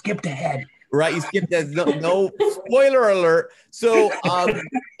 Sorry, I skipped ahead. Right, you skipped that. No spoiler alert. So,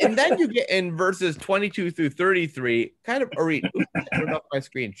 and then you get in verses 22 through 33, kind of, turn off my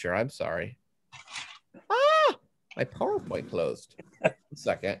screen. Sure, I'm sorry. My PowerPoint closed. 1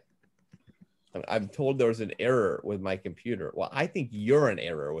 second. I'm told there was an error with my computer. Well, I think you're an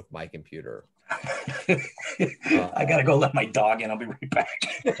error with my computer. I gotta go let my dog in. I'll be right back.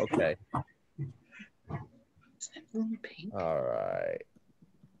 Okay. Isn't it really pink? All right.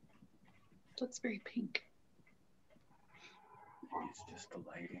 It looks very pink. It's just the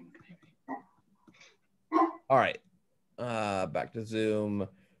lighting. All right. Back to Zoom.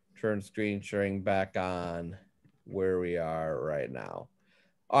 Turn screen sharing back on. Where we are right now.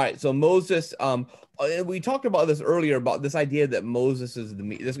 All right, so Moses, we talked about this earlier, about this idea that Moses is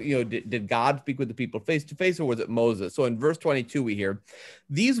did God speak with the people face to face, or was it Moses? So in verse 22, we hear,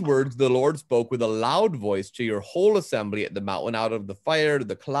 these words the Lord spoke with a loud voice to your whole assembly at the mountain, out of the fire, to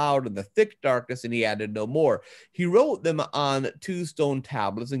the cloud, and the thick darkness, and he added no more. He wrote them on 2 stone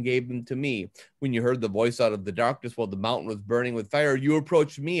tablets and gave them to me. When you heard the voice out of the darkness while the mountain was burning with fire, you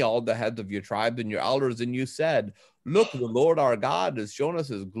approached me, all the heads of your tribes and your elders, and you said, look, the Lord our God has shown us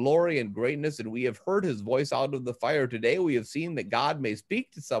his glory and greatness, and we have heard his voice out of the fire. Today we have seen that God may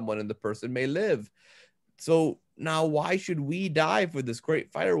speak to someone and the person may live. So now why should we die? For this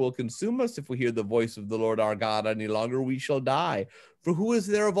great fire will consume us. If we hear the voice of the Lord our God any longer, we shall die. For who is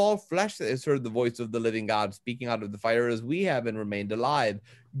there of all flesh that has heard the voice of the living God speaking out of the fire as we have and remained alive?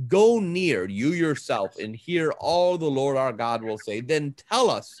 Go near, you yourself, and hear all the Lord our God will say. Then tell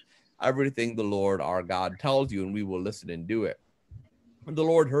us everything the Lord our God tells you, and we will listen and do it. And the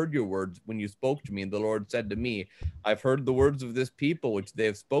Lord heard your words when you spoke to me, and the Lord said to me, I've heard the words of this people which they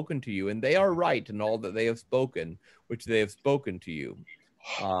have spoken to you, and they are right in all that they have spoken, which they have spoken to you.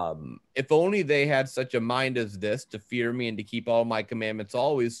 If only they had such a mind as this, to fear me and to keep all my commandments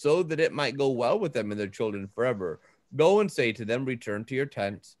always, so that it might go well with them and their children forever. Go and say to them, return to your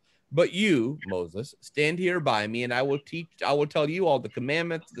tents. But you, Moses, stand here by me, and I will tell you all the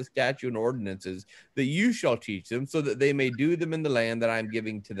commandments, the statute, and ordinances that you shall teach them, so that they may do them in the land that I am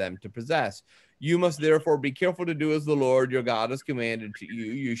giving to them to possess. You must therefore be careful to do as the Lord your God has commanded to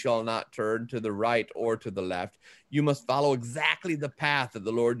you. You shall not turn to the right or to the left. You must follow exactly the path that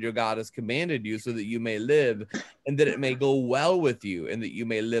the Lord your God has commanded you, so that you may live, and that it may go well with you, and that you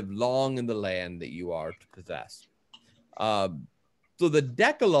may live long in the land that you are to possess. So the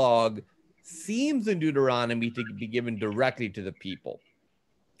Decalogue seems in Deuteronomy to be given directly to the people.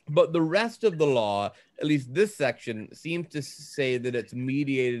 But the rest of the law, at least this section, seems to say that it's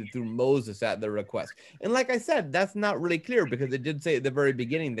mediated through Moses at their request. And like I said, that's not really clear, because it did say at the very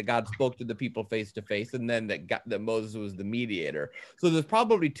beginning that God spoke to the people face to face, and then that Moses was the mediator. So there's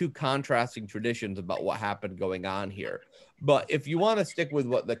probably 2 contrasting traditions about what happened going on here. But if you want to stick with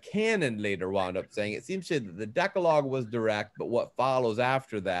what the canon later wound up saying, it seems to say that the Decalogue was direct, but what follows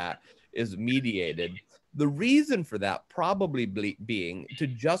after that is mediated. The reason for that probably being to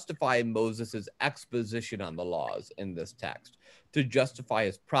justify Moses's exposition on the laws in this text, to justify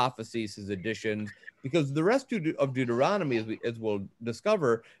his prophecies, his additions, because the rest of Deuteronomy, as we'll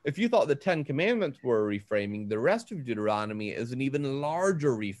discover, if you thought the 10 Commandments were a reframing, the rest of Deuteronomy is an even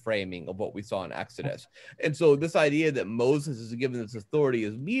larger reframing of what we saw in Exodus. And so this idea that Moses is given this authority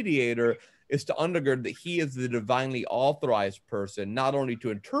as mediator is to undergird that he is the divinely authorized person, not only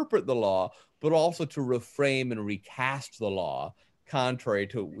to interpret the law, but also to reframe and recast the law, contrary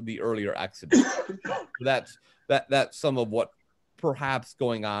to the earlier Exodus. That's some of what perhaps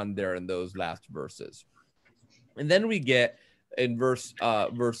going on there in those last verses. And then we get in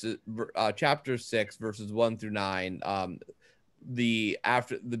chapter 6, verses 1 through 9,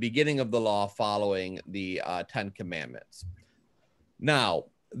 after the beginning of the law following the 10 Commandments. Now,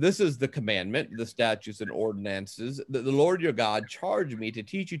 this is the commandment, the statutes and ordinances that the Lord your God charged me to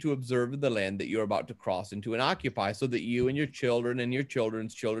teach you to observe in the land that you are about to cross into and occupy, so that you and your children and your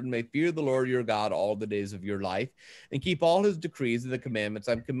children's children may fear the Lord your God all the days of your life, and keep all his decrees and the commandments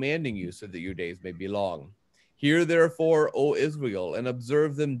I'm commanding you, so that your days may be long. Hear therefore, O Israel, and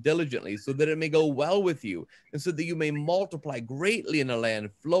observe them diligently, so that it may go well with you, and so that you may multiply greatly in a land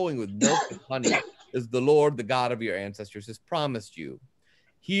flowing with milk and honey, as the Lord, the God of your ancestors, has promised you.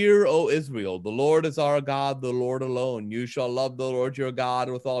 Hear, O Israel, the Lord is our God, the Lord alone. You shall love the Lord your God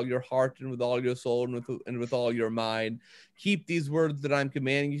with all your heart and with all your soul and with all your mind. Keep these words that I'm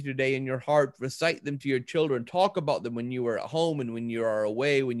commanding you today in your heart. Recite them to your children. Talk about them when you are at home and when you are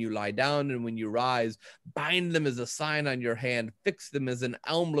away, when you lie down and when you rise. Bind them as a sign on your hand. Fix them as an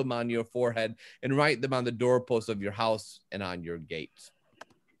emblem on your forehead, and write them on the doorposts of your house and on your gates.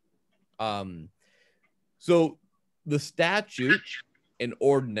 So the statute and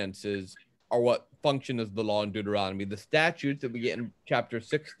ordinances are what function as the law in Deuteronomy. The statutes that we get in chapters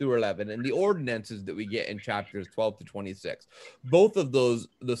 6 through 11, and the ordinances that we get in chapters 12 to 26. Both of those,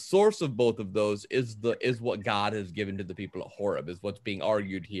 the source of both of those is what God has given to the people at Horeb, is what's being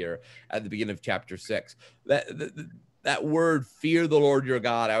argued here at the beginning of chapter 6. That word, fear the Lord your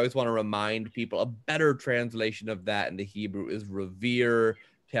God, I always want to remind people, a better translation of that into Hebrew is revere,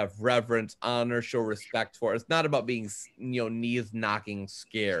 to have reverence, honor, show respect for. It's not about being, knees knocking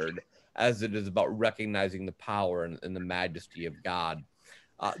scared, as it is about recognizing the power and the majesty of God.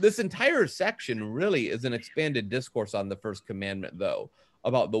 This entire section really is an expanded discourse on the first commandment, though.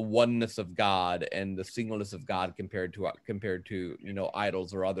 about the oneness of God and the singleness of God compared to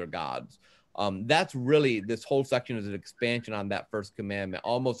idols or other gods. That's really, this whole section is an expansion on that first commandment,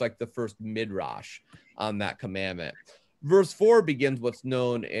 almost like the first midrash on that commandment. Verse 4 begins what's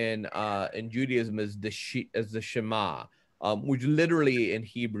known in Judaism as the Shema, which literally in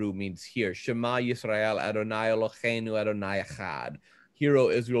Hebrew means hear. Shema Yisrael Adonai Eloheinu Adonai Echad. Hear,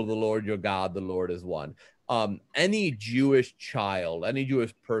 O Israel, the Lord your God, the Lord is one. Any Jewish child, any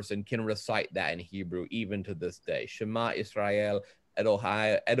Jewish person can recite that in Hebrew even to this day. Shema Israel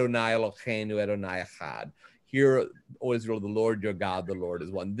Adonai Eloheinu Adonai Echad. Hear, O Israel, the Lord your God, the Lord is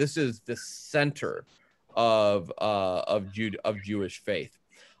one. This is the center of Jewish faith.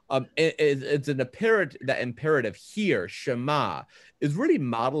 It's an imperative here, Shema, is really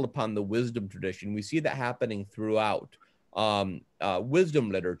modeled upon the wisdom tradition. We see that happening throughout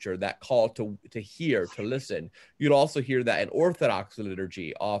wisdom literature, that call to hear, to listen. You'll also hear that in Orthodox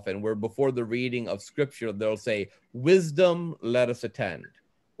liturgy often, where before the reading of scripture, they'll say, wisdom, let us attend,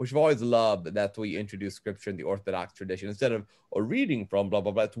 which I've always loved. That's where you introduce scripture in the Orthodox tradition. Instead of a reading from blah,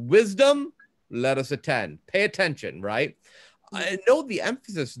 blah, blah, it's wisdom, let us attend. Pay attention, right? I know the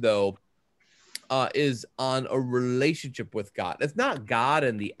emphasis, though, is on a relationship with God. It's not God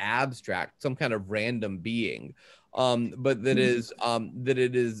in the abstract, some kind of random being, but that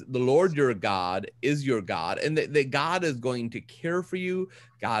it is the Lord your God is your God, and that God is going to care for you.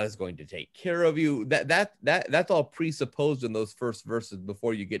 God is going to take care of you. That's all presupposed in those first verses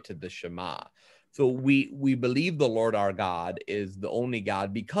before you get to the Shema. So we believe the Lord our God is the only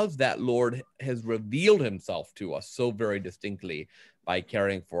God because that Lord has revealed himself to us so very distinctly by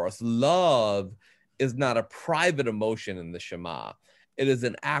caring for us. Love is not a private emotion in the Shema. It is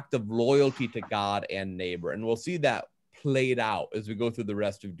an act of loyalty to God and neighbor. And we'll see that played out as we go through the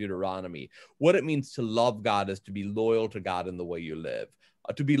rest of Deuteronomy. What it means to love God is to be loyal to God in the way you live.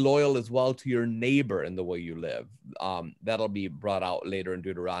 To be loyal as well to your neighbor in the way you live. That'll be brought out later in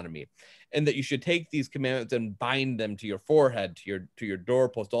Deuteronomy. And that you should take these commandments and bind them to your forehead, to your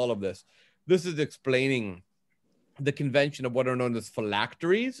doorpost, all of this. This is explaining the convention of what are known as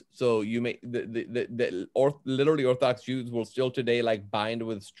phylacteries. So you may, literally Orthodox Jews will still today like bind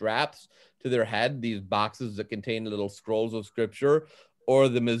with straps to their head, these boxes that contain little scrolls of scripture, or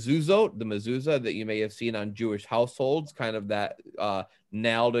the mezuzah that you may have seen on Jewish households, kind of that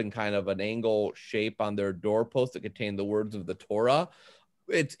nailed in kind of an angle shape on their doorpost that contain the words of the Torah.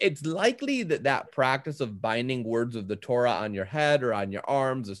 It's likely that practice of binding words of the Torah on your head or on your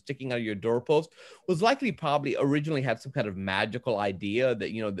arms or sticking on your doorpost was likely probably originally had some kind of magical idea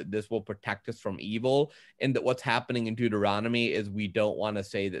that, that this will protect us from evil. And that what's happening in Deuteronomy is we don't want to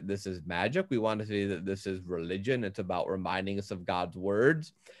say that this is magic. We want to say that this is religion. It's about reminding us of God's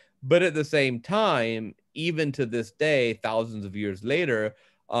words. But at the same time, even to this day, thousands of years later,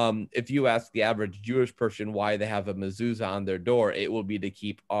 if you ask the average Jewish person why they have a mezuzah on their door, it will be to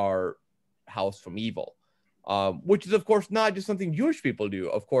keep our house from evil, which is, of course, not just something Jewish people do.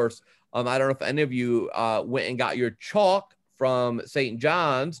 Of course, I don't know if any of you went and got your chalk from St.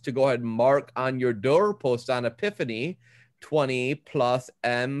 John's to go ahead and mark on your doorpost on Epiphany, 20 plus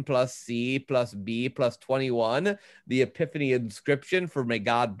M plus C plus B plus 21, the Epiphany inscription for may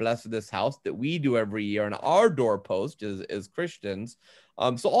God bless this house that we do every year on our doorpost as Christians.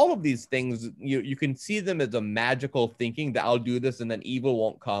 So all of these things, you can see them as a magical thinking that I'll do this and then evil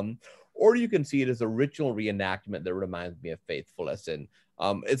won't come, or you can see it as a ritual reenactment that reminds me of faithfulness. And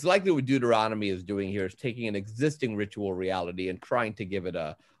it's likely what Deuteronomy is doing here is taking an existing ritual reality and trying to give it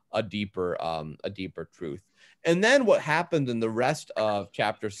a deeper truth. And then what happens in the rest of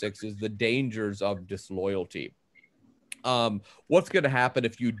chapter 6 is the dangers of disloyalty. What's going to happen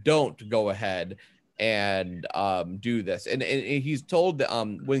if you don't go ahead and do this? And he's told that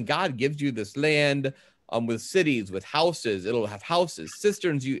when God gives you this land with cities, with houses, it'll have houses,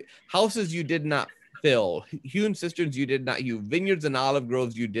 cisterns, houses you did not fill, hewn cisterns you did not hew, vineyards and olive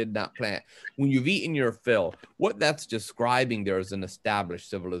groves you did not plant. When you've eaten your fill, what that's describing there is an established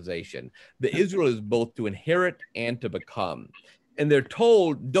civilization. The Israel is both to inherit and to become. And they're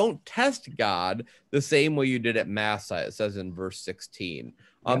told, don't test God the same way you did at Massa, it says in verse 16.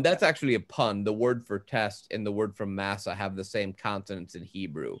 That's actually a pun. The word for test and the word for Massa have the same consonants in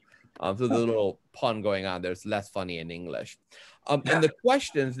Hebrew. So the little pun going on there is less funny in English. And the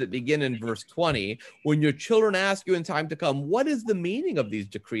questions that begin in verse 20, when your children ask you in time to come, what is the meaning of these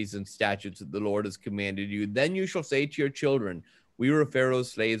decrees and statutes that the Lord has commanded you? Then you shall say to your children, we were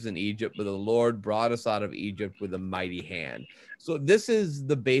Pharaoh's slaves in Egypt, but the Lord brought us out of Egypt with a mighty hand. So this is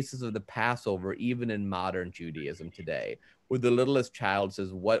the basis of the Passover, even in modern Judaism today, where the littlest child says,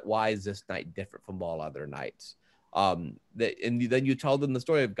 why is this night different from all other nights? And then you tell them the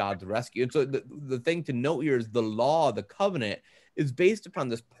story of God's rescue. And so the thing to note here is the law, the covenant, is based upon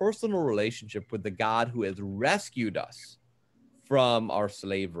this personal relationship with the God who has rescued us from our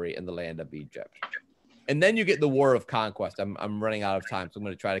slavery in the land of Egypt. And then you get the war of conquest. I'm running out of time, so I'm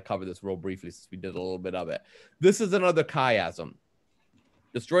going to try to cover this real briefly since we did a little bit of it. This is another chiasm.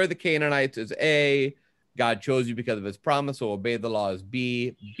 Destroy the Canaanites is A. God chose you because of his promise, so obey the law is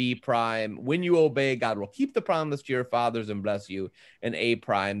B. B prime, when you obey, God will keep the promise to your fathers and bless you. And A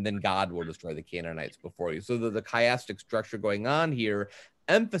prime, then God will destroy the Canaanites before you. So there's a chiastic structure going on here,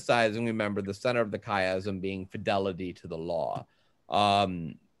 emphasizing, remember, the center of the chiasm being fidelity to the law.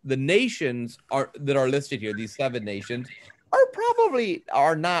 The nations that are listed here, these 7 nations,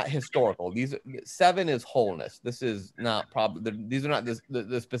 are not historical. These 7 is wholeness. This is not probably, these are not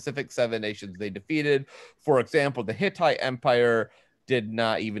the specific 7 nations they defeated. For example, the Hittite Empire did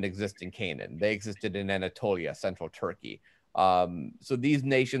not even exist in Canaan. They existed in Anatolia, central Turkey. So these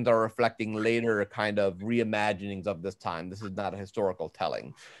nations are reflecting later kind of reimaginings of this time. This is not a historical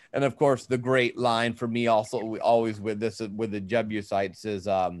telling. And of course, the great line for me also, we always with the Jebusites is,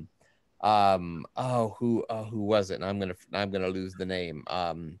 who was it? I'm gonna lose the name.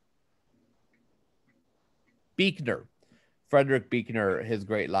 Buechner, Frederick Buechner. His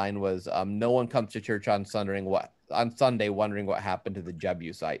great line was, "No one comes to church on Sunday wondering what happened to the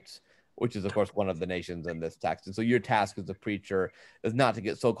Jebusites," which is of course one of the nations in this text. And so your task as a preacher is not to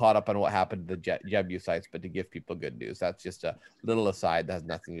get so caught up on what happened to the Jebusites, but to give people good news. That's just a little aside that has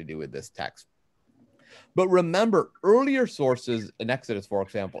nothing to do with this text. But remember, earlier sources in Exodus, for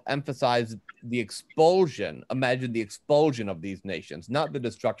example, emphasize the expulsion. Imagine the expulsion of these nations, not the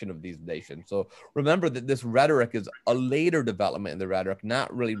destruction of these nations. So remember that this rhetoric is a later development in the rhetoric,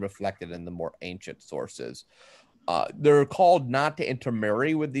 not really reflected in the more ancient sources. They're called not to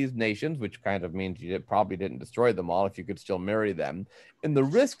intermarry with these nations, which kind of means you probably didn't destroy them all if you could still marry them. And the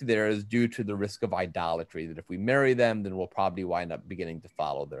risk there is due to the risk of idolatry, that if we marry them, then we'll probably wind up beginning to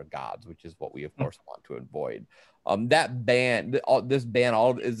follow their gods, which is what we, of course, want to avoid. This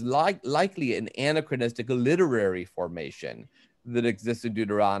ban is likely an anachronistic literary formation that exists in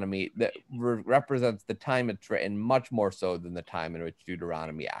Deuteronomy that represents the time it's written much more so than the time in which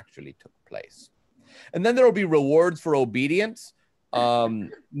Deuteronomy actually took place. And then there will be rewards for obedience.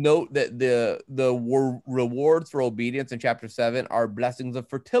 Note that the rewards for obedience in chapter 7 are blessings of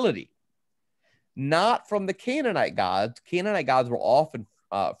fertility, not from the Canaanite gods. Canaanite gods were often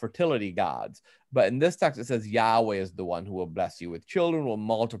fertility gods, but in this text it says Yahweh is the one who will bless you with children, will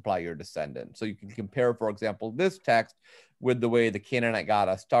multiply your descendants. So you can compare, for example, this text with the way the Canaanite god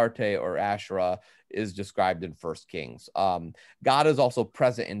Astarte or Asherah is described in 1 Kings. God is also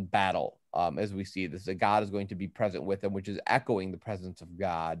present in battle. As we see this, God is going to be present with them, which is echoing the presence of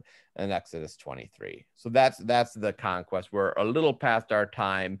God in Exodus 23. So that's the conquest. We're a little past our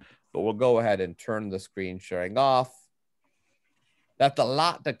time, but we'll go ahead and turn the screen sharing off. That's a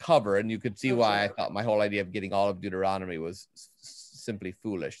lot to cover, and you could see why I thought my whole idea of getting all of Deuteronomy was simply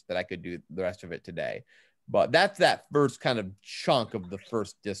foolish, that I could do the rest of it today. But that's that first kind of chunk of the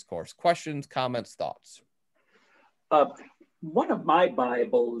first discourse. Questions, comments, thoughts? One of my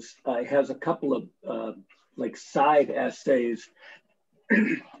Bibles has a couple of like side essays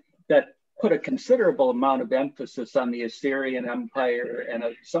that put a considerable amount of emphasis on the Assyrian Empire and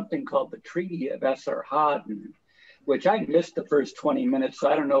something called the Treaty of Esarhaddon, which I missed the first 20 minutes. So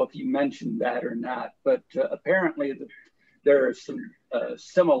I don't know if you mentioned that or not, but apparently there are some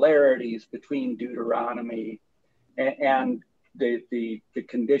similarities between Deuteronomy and the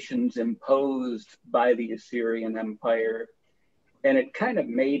conditions imposed by the Assyrian Empire. And it kind of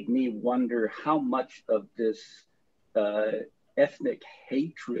made me wonder how much of this ethnic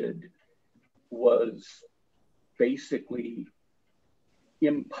hatred was basically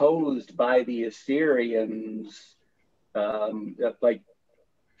imposed by the Assyrians. Like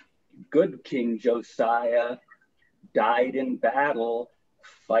good King Josiah died in battle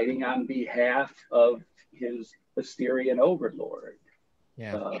fighting on behalf of his Assyrian overlord.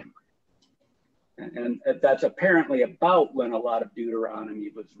 Yeah. And that's apparently about when a lot of Deuteronomy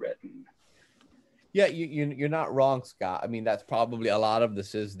was written. Yeah, you're not wrong, Scott. I mean, that's probably a lot of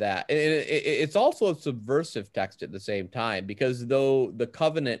this is that. It's also a subversive text at the same time, because though the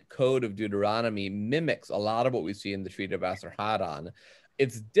covenant code of Deuteronomy mimics a lot of what we see in the Treaty of Esarhaddon,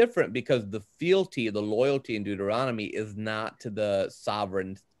 it's different because the fealty, the loyalty in Deuteronomy is not to the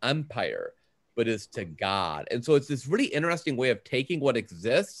sovereign empire, but is to God. And so it's this really interesting way of taking what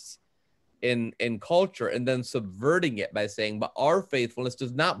exists in culture and then subverting it by saying, but our faithfulness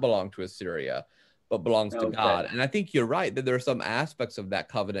does not belong to Assyria, but belongs to God. And I think you're right that there are some aspects of that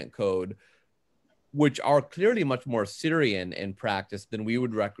covenant code which are clearly much more Syrian in practice than we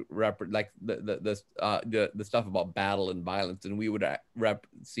would like the stuff about battle and violence, and we would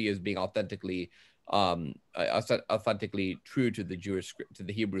see as being authentically true to the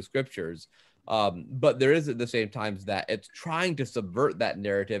Hebrew scriptures. But there is at the same time that it's trying to subvert that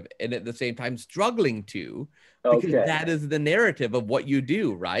narrative, and at the same time struggling to, because that is the narrative of what you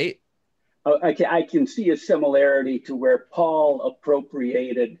do, right? Okay, I can see a similarity to where Paul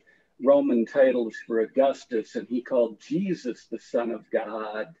appropriated Roman titles for Augustus, and he called Jesus the Son of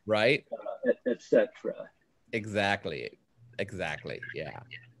God, right, etc. Exactly. Yeah.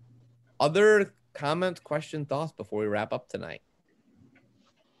 Other comments, questions, thoughts before we wrap up tonight?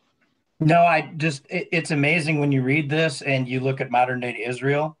 No, it's amazing when you read this and you look at modern day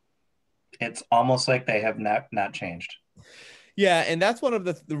Israel. It's almost like they have not changed. Yeah, and that's one of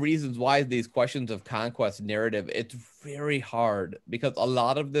the reasons why these questions of conquest narrative, it's very hard, because a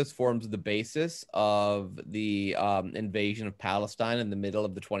lot of this forms the basis of the invasion of Palestine in the middle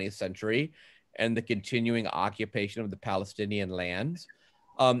of the 20th century and the continuing occupation of the Palestinian lands.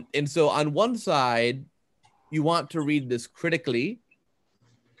 And so on one side, you want to read this critically,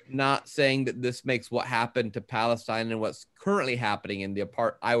 not saying that this makes what happened to Palestine and what's currently happening in the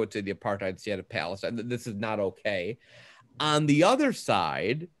apartheid state of Palestine, that this is not okay. On the other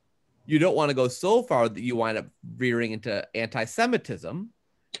side, you don't want to go so far that you wind up veering into anti-Semitism,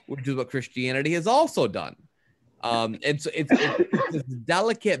 which is what Christianity has also done. And so it's this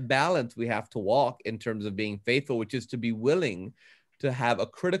delicate balance we have to walk in terms of being faithful, which is to be willing to have a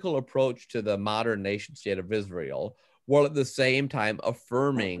critical approach to the modern nation state of Israel, while at the same time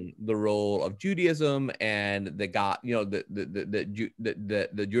affirming the role of Judaism and the God,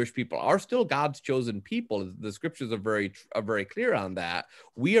 the Jewish people are still God's chosen people. The scriptures are very clear on that.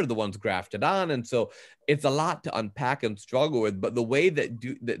 We are the ones grafted on, and so it's a lot to unpack and struggle with. But the way that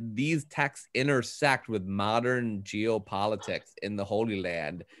these texts intersect with modern geopolitics in the Holy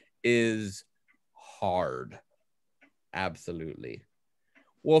Land is hard. Absolutely.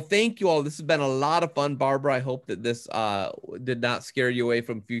 Well, thank you all. This has been a lot of fun, Barbara. I hope that this did not scare you away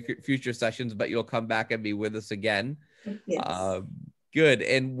from future sessions, but you'll come back and be with us again. Yes. Good.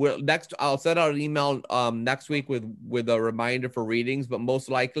 And I'll send out an email next week with a reminder for readings, but most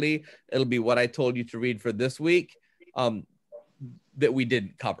likely it'll be what I told you to read for this week that we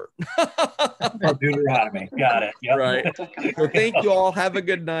didn't cover. Deuteronomy. Got it. Yep. Right. So thank you all. Have a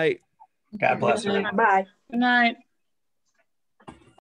good night. God bless you. Bye. Good night.